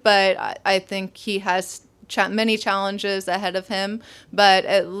somewhere, but I think he has many challenges ahead of him, but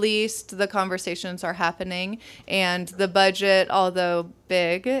at least the conversations are happening. And the budget, although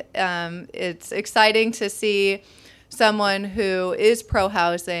big, it's exciting to see someone who is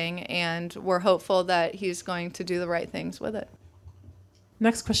pro-housing, and we're hopeful that he's going to do the right things with it.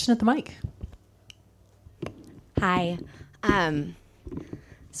 Next question at the mic. Hi.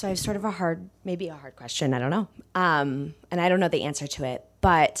 So I have sort of a hard question, I don't know. And I don't know the answer to it,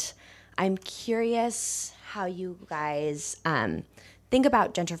 but I'm curious how you guys think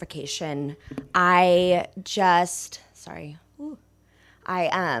about gentrification. I just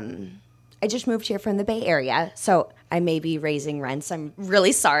moved here from the Bay Area, so I may be raising rents. I'm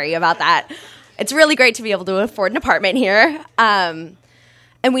really sorry about that. It's really great to be able to afford an apartment here.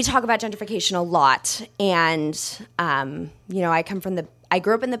 And we talk about gentrification a lot. And, I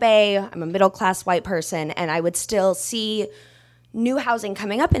grew up in the Bay. I'm a middle-class white person, and I would still see new housing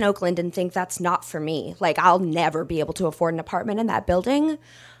coming up in Oakland and think that's not for me. Like, I'll never be able to afford an apartment in that building.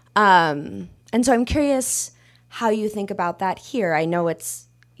 And so I'm curious how you think about that here. I know it's,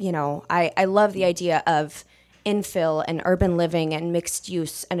 I love the idea of infill and urban living and mixed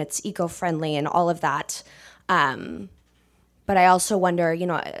use, and it's eco-friendly and all of that. But I also wonder,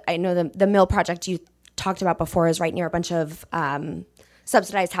 I know the Mill project you talked about before is right near a bunch of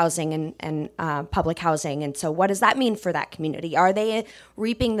subsidized housing and public housing. And so what does that mean for that community? Are they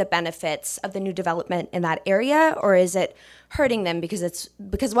reaping the benefits of the new development in that area, or is it hurting them because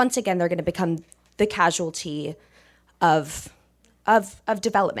once again, they're going to become the casualty of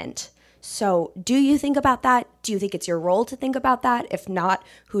development? So do you think about that? Do you think it's your role to think about that? If not,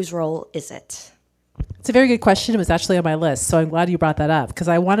 whose role is it? It's a very good question. It was actually on my list, so I'm glad you brought that up, because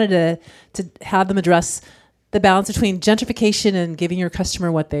I wanted to have them address the balance between gentrification and giving your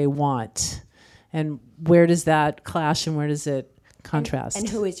customer what they want. And where does that clash and where does it contrast? And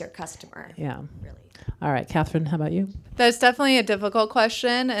who is your customer? Yeah. Really. All right, Catherine, how about you? That's definitely a difficult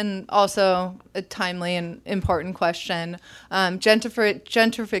question, and also a timely and important question.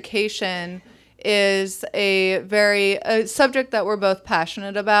 Gentrification is a subject that we're both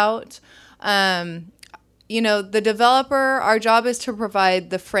passionate about. The developer, our job is to provide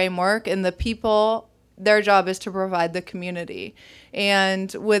the framework, and the people, their job is to provide the community.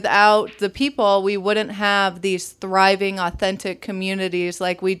 And without the people, we wouldn't have these thriving, authentic communities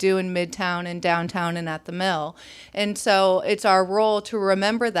like we do in Midtown and downtown and at the Mill. And so it's our role to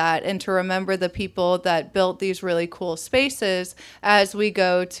remember that and to remember the people that built these really cool spaces as we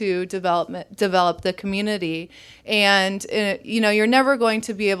go to develop the community. And, you're never going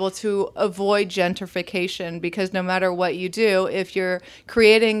to be able to avoid gentrification, because no matter what you do, if you're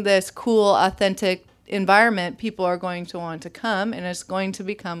creating this cool, authentic environment, people are going to want to come, and it's going to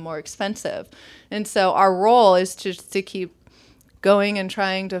become more expensive. And so our role is just to keep going and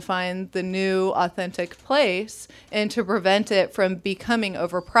trying to find the new authentic place and to prevent it from becoming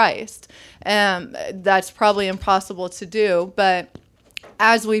overpriced. That's probably impossible to do, but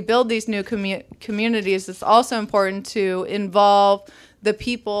as we build these new communities, it's also important to involve the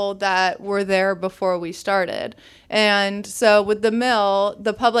people that were there before we started. And so with the Mill,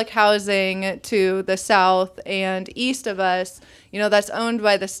 the public housing to the south and east of us, that's owned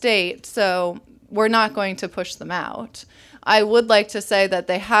by the state, so we're not going to push them out. I would like to say that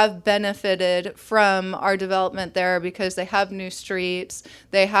they have benefited from our development there because they have new streets,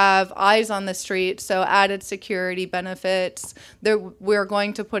 they have eyes on the street, so added security benefits. We're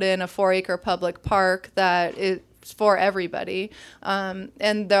going to put in a 4-acre public park that is for everybody,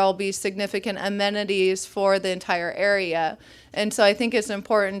 and there'll be significant amenities for the entire area. And so I think it's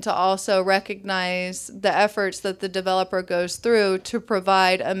important to also recognize the efforts that the developer goes through to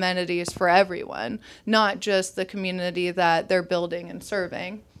provide amenities for everyone, not just the community that they're building and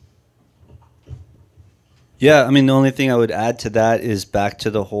serving. Yeah, the only thing I would add to that is back to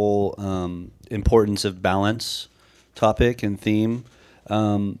the whole importance of balance topic and theme.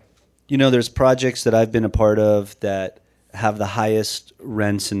 There's projects that I've been a part of that have the highest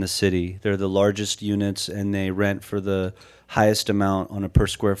rents in the city. They're the largest units, and they rent for the highest amount on a per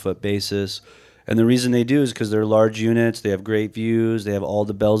square foot basis. And the reason they do is because they're large units, they have great views, they have all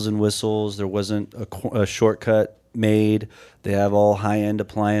the bells and whistles, there wasn't a shortcut made, they have all high-end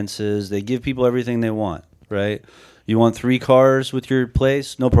appliances, they give people everything they want, right? You want 3 cars with your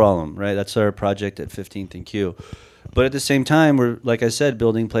place? No problem, right? That's our project at 15th and Q. But at the same time, we're, like I said,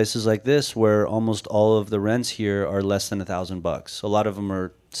 building places like this where almost all of the rents here are less than $1,000. A lot of them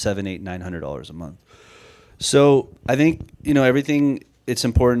are $700, $800, $900 a month. So I think, everything, it's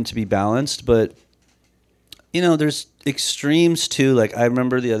important to be balanced, but, there's extremes too. Like I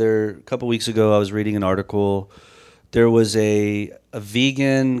remember a couple weeks ago, I was reading an article there was a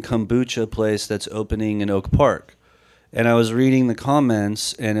vegan kombucha place that's opening in Oak Park. And I was reading the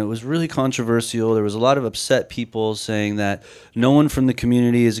comments, and it was really controversial. There was a lot of upset people saying that no one from the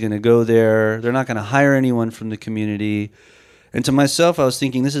community is going to go there. They're not going to hire anyone from the community. And to myself, I was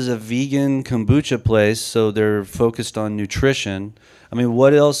thinking, this is a vegan kombucha place, so they're focused on nutrition. I mean,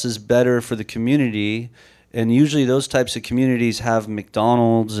 what else is better for the community? And usually those types of communities have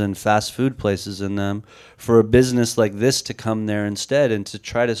McDonald's and fast food places in them. For a business like this to come there instead and to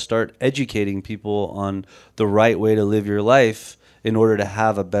try to start educating people on the right way to live your life in order to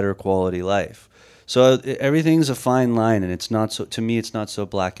have a better quality life. So everything's a fine line, and it's not so, to me, it's not so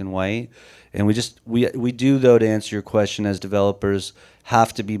black and white. And we do, though, to answer your question, as developers,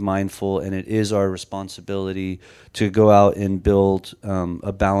 have to be mindful, and it is our responsibility to go out and build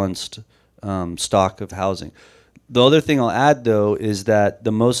a balanced stock of housing. The other thing I'll add, though, is that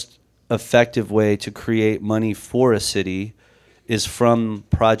the most effective way to create money for a city is from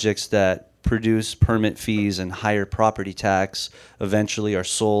projects that produce permit fees and higher property tax, eventually are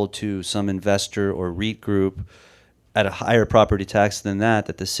sold to some investor or REIT group at a higher property tax than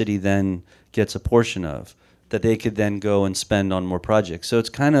that the city then gets a portion of, that they could then go and spend on more projects. So it's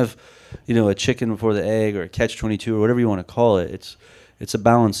kind of, a chicken before the egg, or a catch-22, or whatever you want to call it. It's a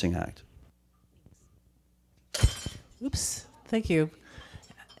balancing act. Oops. Thank you.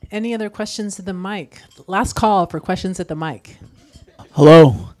 Any other questions at the mic? Last call for questions at the mic.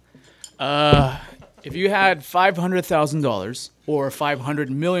 Hello. If you had $500,000 or $500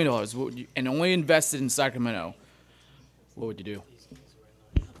 million and only invested in Sacramento, what would you do?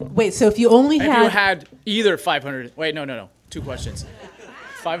 Wait, so if you only If you had either 500, wait, no, 2 questions.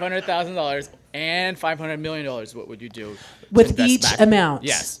 $500,000 and $500 million, what would you do? with each amount?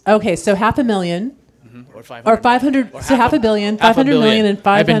 Yes. Okay, so $500,000 Or 500. or 500, Or so half a billion, half a 500 million and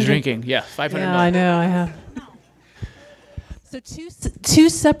 500. I've been drinking. Yeah, 500 Yeah, million. I know, I have. So two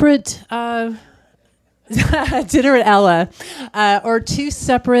separate dinner at Ella, or 2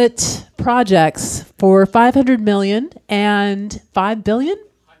 separate projects for 500 million and 5 billion?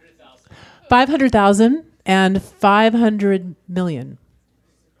 500,000 and 500 million.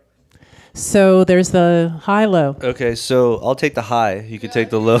 So there's the high low. Okay, so I'll take the high. You could take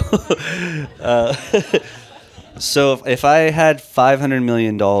the low. So if I had $500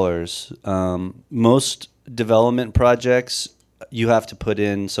 million, most development projects, you have to put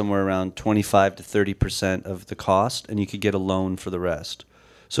in somewhere around 25 to 30% of the cost, and you could get a loan for the rest.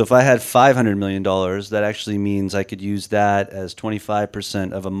 So if I had $500 million, that actually means I could use that as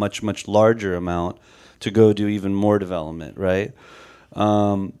 25% of a much, much larger amount to go do even more development, right?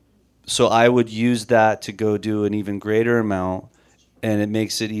 So I would use that to go do an even greater amount, and it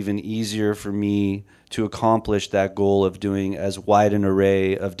makes it even easier for me to accomplish that goal of doing as wide an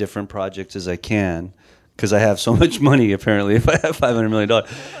array of different projects as I can, because I have so much money, apparently, if I have $500 million.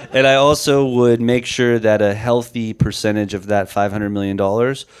 And I also would make sure that a healthy percentage of that $500 million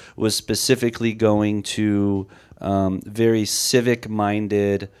was specifically going to very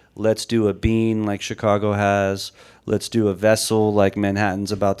civic-minded, let's do a bean like Chicago has, let's do a vessel like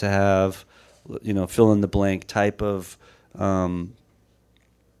Manhattan's about to have, fill in the blank type of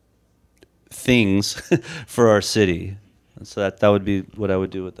things for our city. So that would be what I would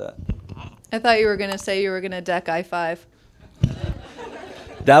do with that. I thought you were going to say you were going to deck I-5.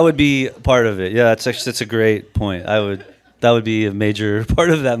 That would be part of it. Yeah, that's a great point. That would be a major part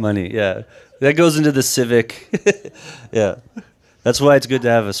of that money. Yeah, that goes into the civic. Yeah, that's why it's good to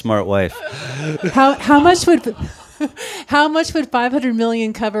have a smart wife. How much would 500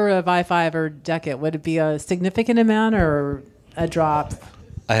 million cover of I-5 or deck it? Would it be a significant amount or a drop?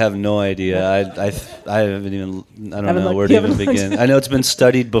 I have no idea. I haven't even. I don't know where you to even haven't looked. begin. I know it's been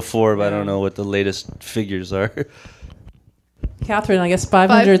studied before, but I don't know what the latest figures are. Catherine, I guess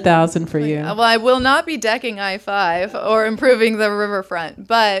 500,000 for you. Well, I will not be decking I-5 or improving the riverfront,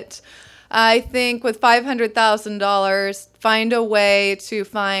 but I think with $500,000, find a way to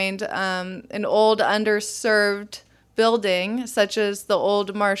find an old underserved building, such as the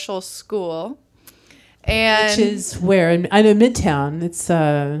old Marshall School. And Which is where? I know Midtown. It's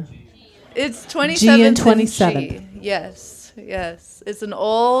 27th G and 27th. 27th. Yes. It's an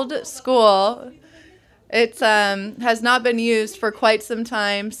old school. It has not been used for quite some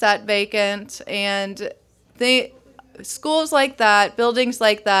time, sat vacant, and schools like that, buildings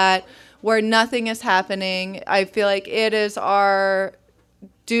like that, where nothing is happening, I feel like it is our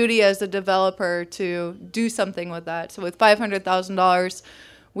duty as a developer to do something with that. So with $500,000,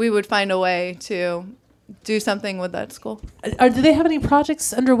 we would find a way to do something with that school. Do they have any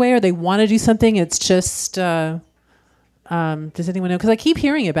projects underway, or they want to do something? It's just Does anyone know? Because I keep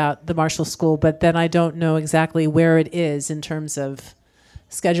hearing about the Marshall School, but then I don't know exactly where it is in terms of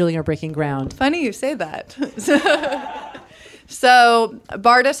scheduling or breaking ground. Funny you say that. So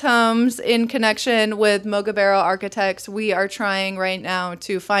Bardis Homes, in connection with Mogabero Architects, we are trying right now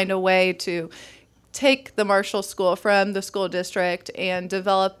to find a way to take the Marshall School from the school district and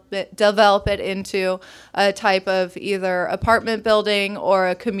develop it into a type of either apartment building or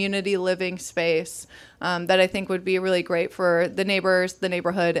a community living space that I think would be really great for the neighbors, the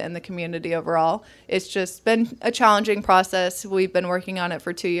neighborhood, and the community overall. It's just been a challenging process. We've been working on it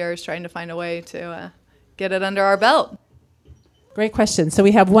for 2 years, trying to find a way to get it under our belt. Great question. So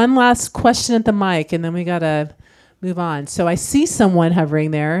we have one last question at the mic, and then we got to move on. So I see someone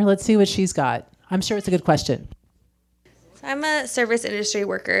hovering there. Let's see what she's got. I'm sure it's a good question. I'm a service industry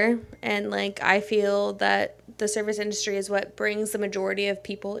worker, and I feel that the service industry is what brings the majority of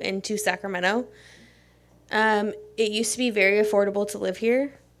people into Sacramento. It used to be very affordable to live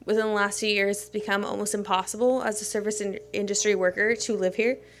here. Within the last few years, it's become almost impossible as a service industry worker to live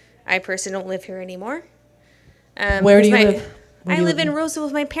here. I personally don't live here anymore. Where do you live? I live in Roseville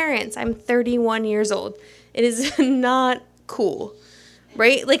with my parents. I'm 31 years old. It is not cool,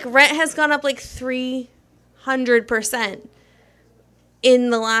 right? Rent has gone up 300% in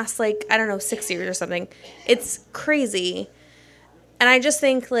the last 6 years or something. It's crazy. And I just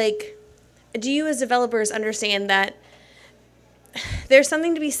think do you as developers understand that there's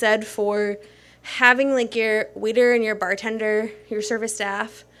something to be said for having your waiter and your bartender, your service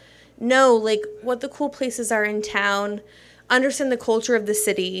staff, know what the cool places are in town, understand the culture of the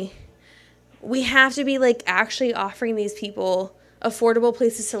city. We have to be actually offering these people affordable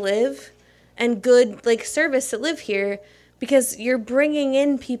places to live and good service to live here, because you're bringing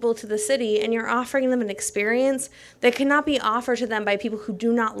in people to the city and you're offering them an experience that cannot be offered to them by people who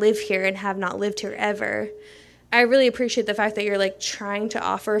do not live here and have not lived here ever. I really appreciate the fact that you're trying to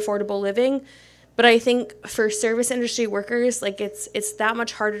offer affordable living, but I think for service industry workers, it's that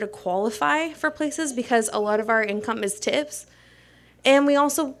much harder to qualify for places because a lot of our income is tips. And we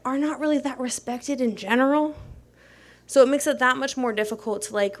also are not really that respected in general. So it makes it that much more difficult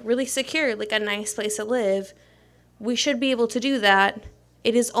to really secure a nice place to live. We should be able to do that.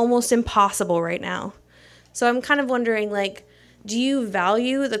 It is almost impossible right now. So I'm kind of wondering do you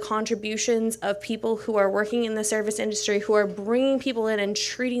value the contributions of people who are working in the service industry, who are bringing people in and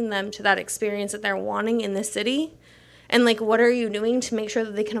treating them to that experience that they're wanting in the city? And what are you doing to make sure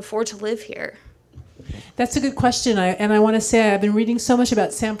that they can afford to live here? That's a good question. I want to say I've been reading so much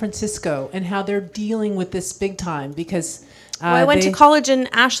about San Francisco and how they're dealing with this big time because I went to college in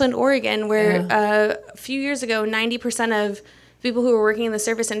Ashland, Oregon, where a few years ago, 90% of people who were working in the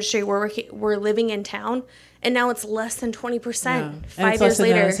service industry were living in town, and now it's less than 20%. Yeah. 5 years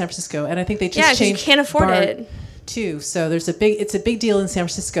later, in San Francisco, and I think they just changed. You can't afford it too. So it's a big deal in San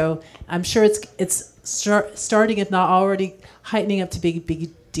Francisco. I'm sure it's starting, if not already, heightening up to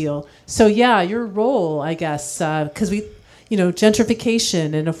big deal. So yeah, your role, I guess, because we,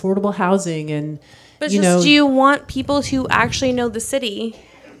 gentrification and affordable housing and. But do you want people to actually know the city,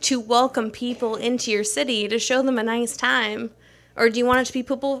 to welcome people into your city, to show them a nice time? Or do you want it to be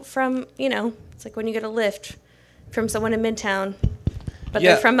people from, it's like when you get a lift from someone in Midtown, but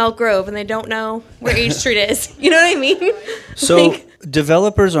they're from Elk Grove and they don't know where H Street is. You know what I mean? So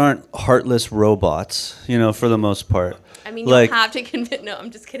developers aren't heartless robots, for the most part. I mean, you have to convince. No,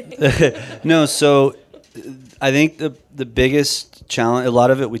 I'm just kidding. No, so I think the biggest challenge, a lot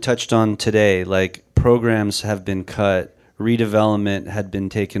of it we touched on today, programs have been cut, redevelopment had been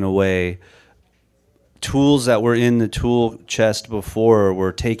taken away, tools that were in the tool chest before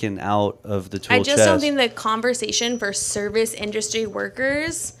were taken out of the tool chest. I just don't think the conversation for service industry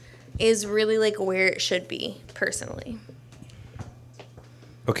workers is really where it should be, personally.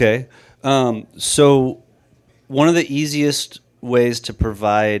 Okay. So one of the easiest ways to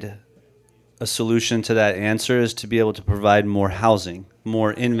provide a solution to that answer is to be able to provide more housing,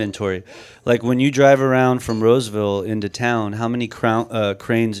 more inventory. When you drive around from Roseville into town, how many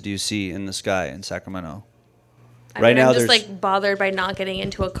cranes do you see in the sky in Sacramento? I'm just bothered by not getting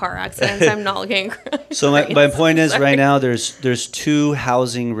into a car accident, so I'm not looking at cranes. So my point is, right now there's 2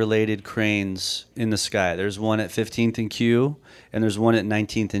 housing related cranes in the sky. There's one at 15th and Q, and there's one at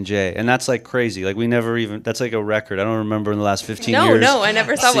 19th and J, and that's crazy. We never even, that's a record. I don't remember in the last 15 years. No, I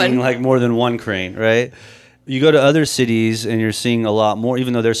never saw seeing one. More than one crane, right? You go to other cities and you're seeing a lot more,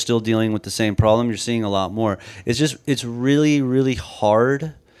 even though they're still dealing with the same problem. You're seeing a lot more. It's really, really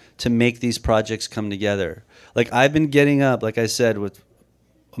hard to make these projects come together. I've been getting up, like I said, with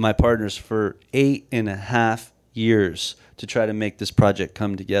my partners for 8.5 years to try to make this project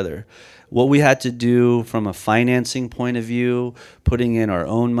come together. What we had to do from a financing point of view, putting in our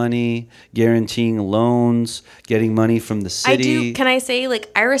own money, guaranteeing loans, getting money from the city. Can I say, like,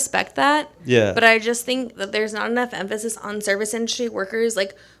 I respect that. Yeah. But I just think that there's not enough emphasis on service industry workers.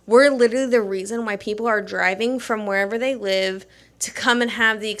 Like, we're literally the reason why people are driving from wherever they live to come and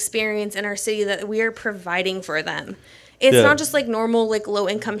have the experience in our city that we are providing for them. It's not just like normal, like, low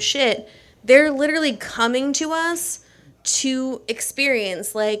income shit. They're literally coming to us to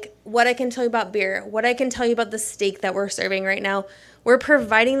experience, like, what I can tell you about beer, what I can tell you about the steak that we're serving right now. We're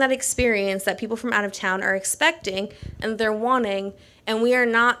providing that experience that people from out of town are expecting and they're wanting, and we are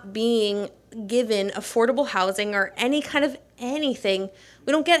not being given affordable housing or any kind of anything.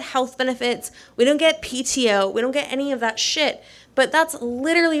 We don't get health benefits. We don't get PTO. We don't get any of that shit. But that's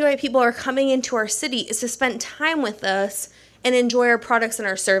literally why people are coming into our city, is to spend time with us and enjoy our products and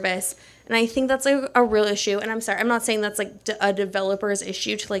our service. And I think that's a real issue. And I'm sorry, I'm not saying that's like a developer's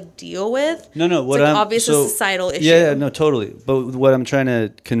issue to like deal with. No. What it's like obviously a societal issue. Yeah, no, totally. But what I'm trying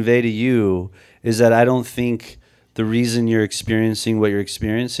to convey to you is that I don't think the reason you're experiencing what you're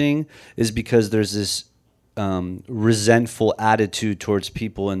experiencing is because there's this resentful attitude towards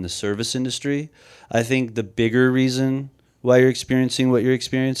people in the service industry. I think the bigger reason why you're experiencing what you're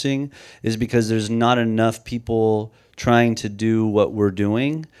experiencing is because there's not enough people trying to do what we're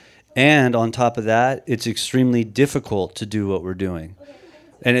doing. And on top of that, it's extremely difficult to do what we're doing.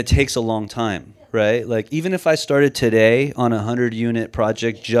 And it takes a long time, right? Like, even if I started today on a 100-unit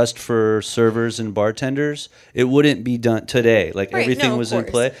project just for servers and bartenders, it wouldn't be done today. Like, everything was in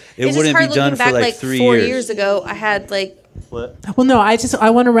play. It wouldn't be done for like 3 years. 4 years ago, I had like... What? Well, no, I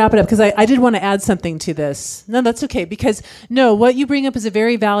want to wrap it up because I did want to add something to this. No, that's okay, because what you bring up is a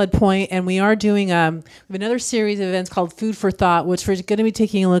very valid point, and we are doing we have another series of events called Food for Thought, which we're going to be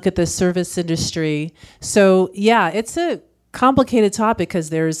taking a look at the service industry. So yeah, it's a complicated topic because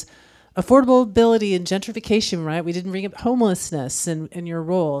there's affordability and gentrification, right? We didn't bring up homelessness and your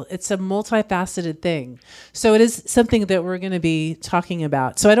role. It's a multifaceted thing. So it is something that we're going to be talking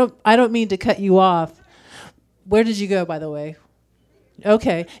about. So I don't mean to cut you off. Where did you go, by the way?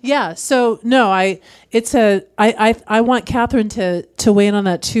 Okay. Yeah. So no, I want Catherine to weigh in on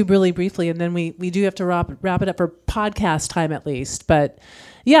that too, really briefly, and then we do have to wrap it up for podcast time at least. But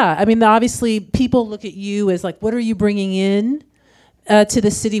yeah, I mean, obviously people look at you as like, what are you bringing in to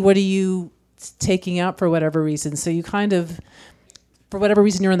the city? What are you taking out for whatever reason? So you kind of, for whatever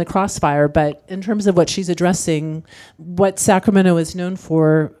reason, you're in the crossfire. But in terms of what she's addressing, what Sacramento is known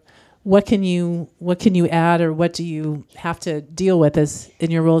for, what can you add, or what do you have to deal with as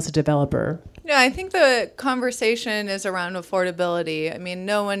in your role as a developer? Yeah, I think the conversation is around affordability. I mean,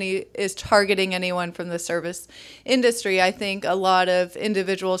 no one is targeting anyone from the service industry. I think a lot of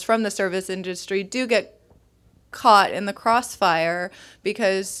individuals from the service industry do get caught in the crossfire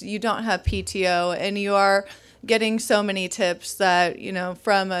because you don't have PTO and you are getting so many tips that,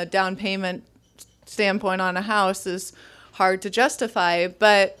 from a down payment standpoint on a house is hard to justify.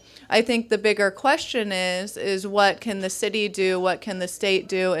 But I think the bigger question is what can the city do, what can the state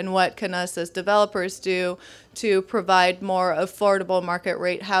do, and what can us as developers do to provide more affordable market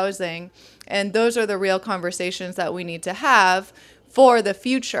rate housing? And those are the real conversations that we need to have for the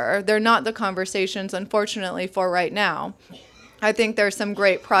future. They're not the conversations, unfortunately, for right now. I think there's some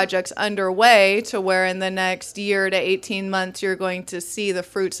great projects underway to where in the next year to 18 months you're going to see the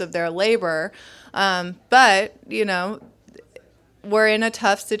fruits of their labor. But, we're in a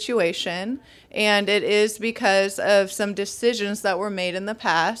tough situation, and it is because of some decisions that were made in the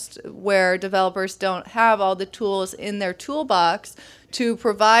past where developers don't have all the tools in their toolbox to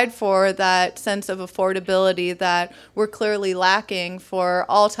provide for that sense of affordability that we're clearly lacking for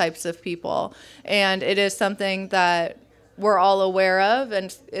all types of people. And it is something that we're all aware of,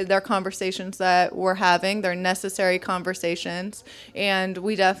 and they're conversations that we're having. They're necessary conversations, and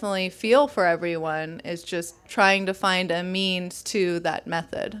we definitely feel for everyone. It's just trying to find a means to that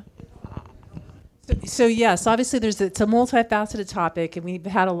method. So yes, obviously it's a multifaceted topic, and we've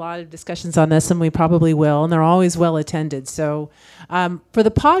had a lot of discussions on this, and we probably will, and they're always well attended. So for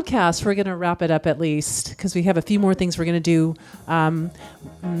the podcast, we're going to wrap it up at least because we have a few more things we're going to do,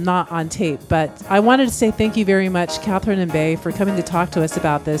 not on tape. But I wanted to say thank you very much, Catherine and Bay, for coming to talk to us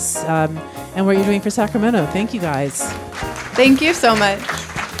about this and what you're doing for Sacramento. Thank you, guys. Thank you so much.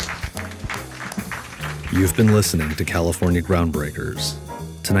 You've been listening to California Groundbreakers.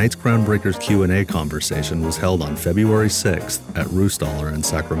 Tonight's Groundbreakers Q&A conversation was held on February 6th at Roostaller in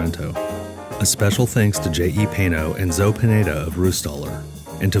Sacramento. A special thanks to J.E. Pano and Zoe Pineda of Roostaller,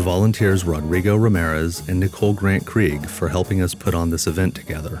 and to volunteers Rodrigo Ramirez and Nicole Grant Krieg for helping us put on this event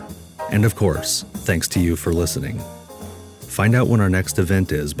together. And of course, thanks to you for listening. Find out when our next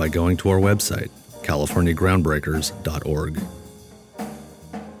event is by going to our website, californiagroundbreakers.org.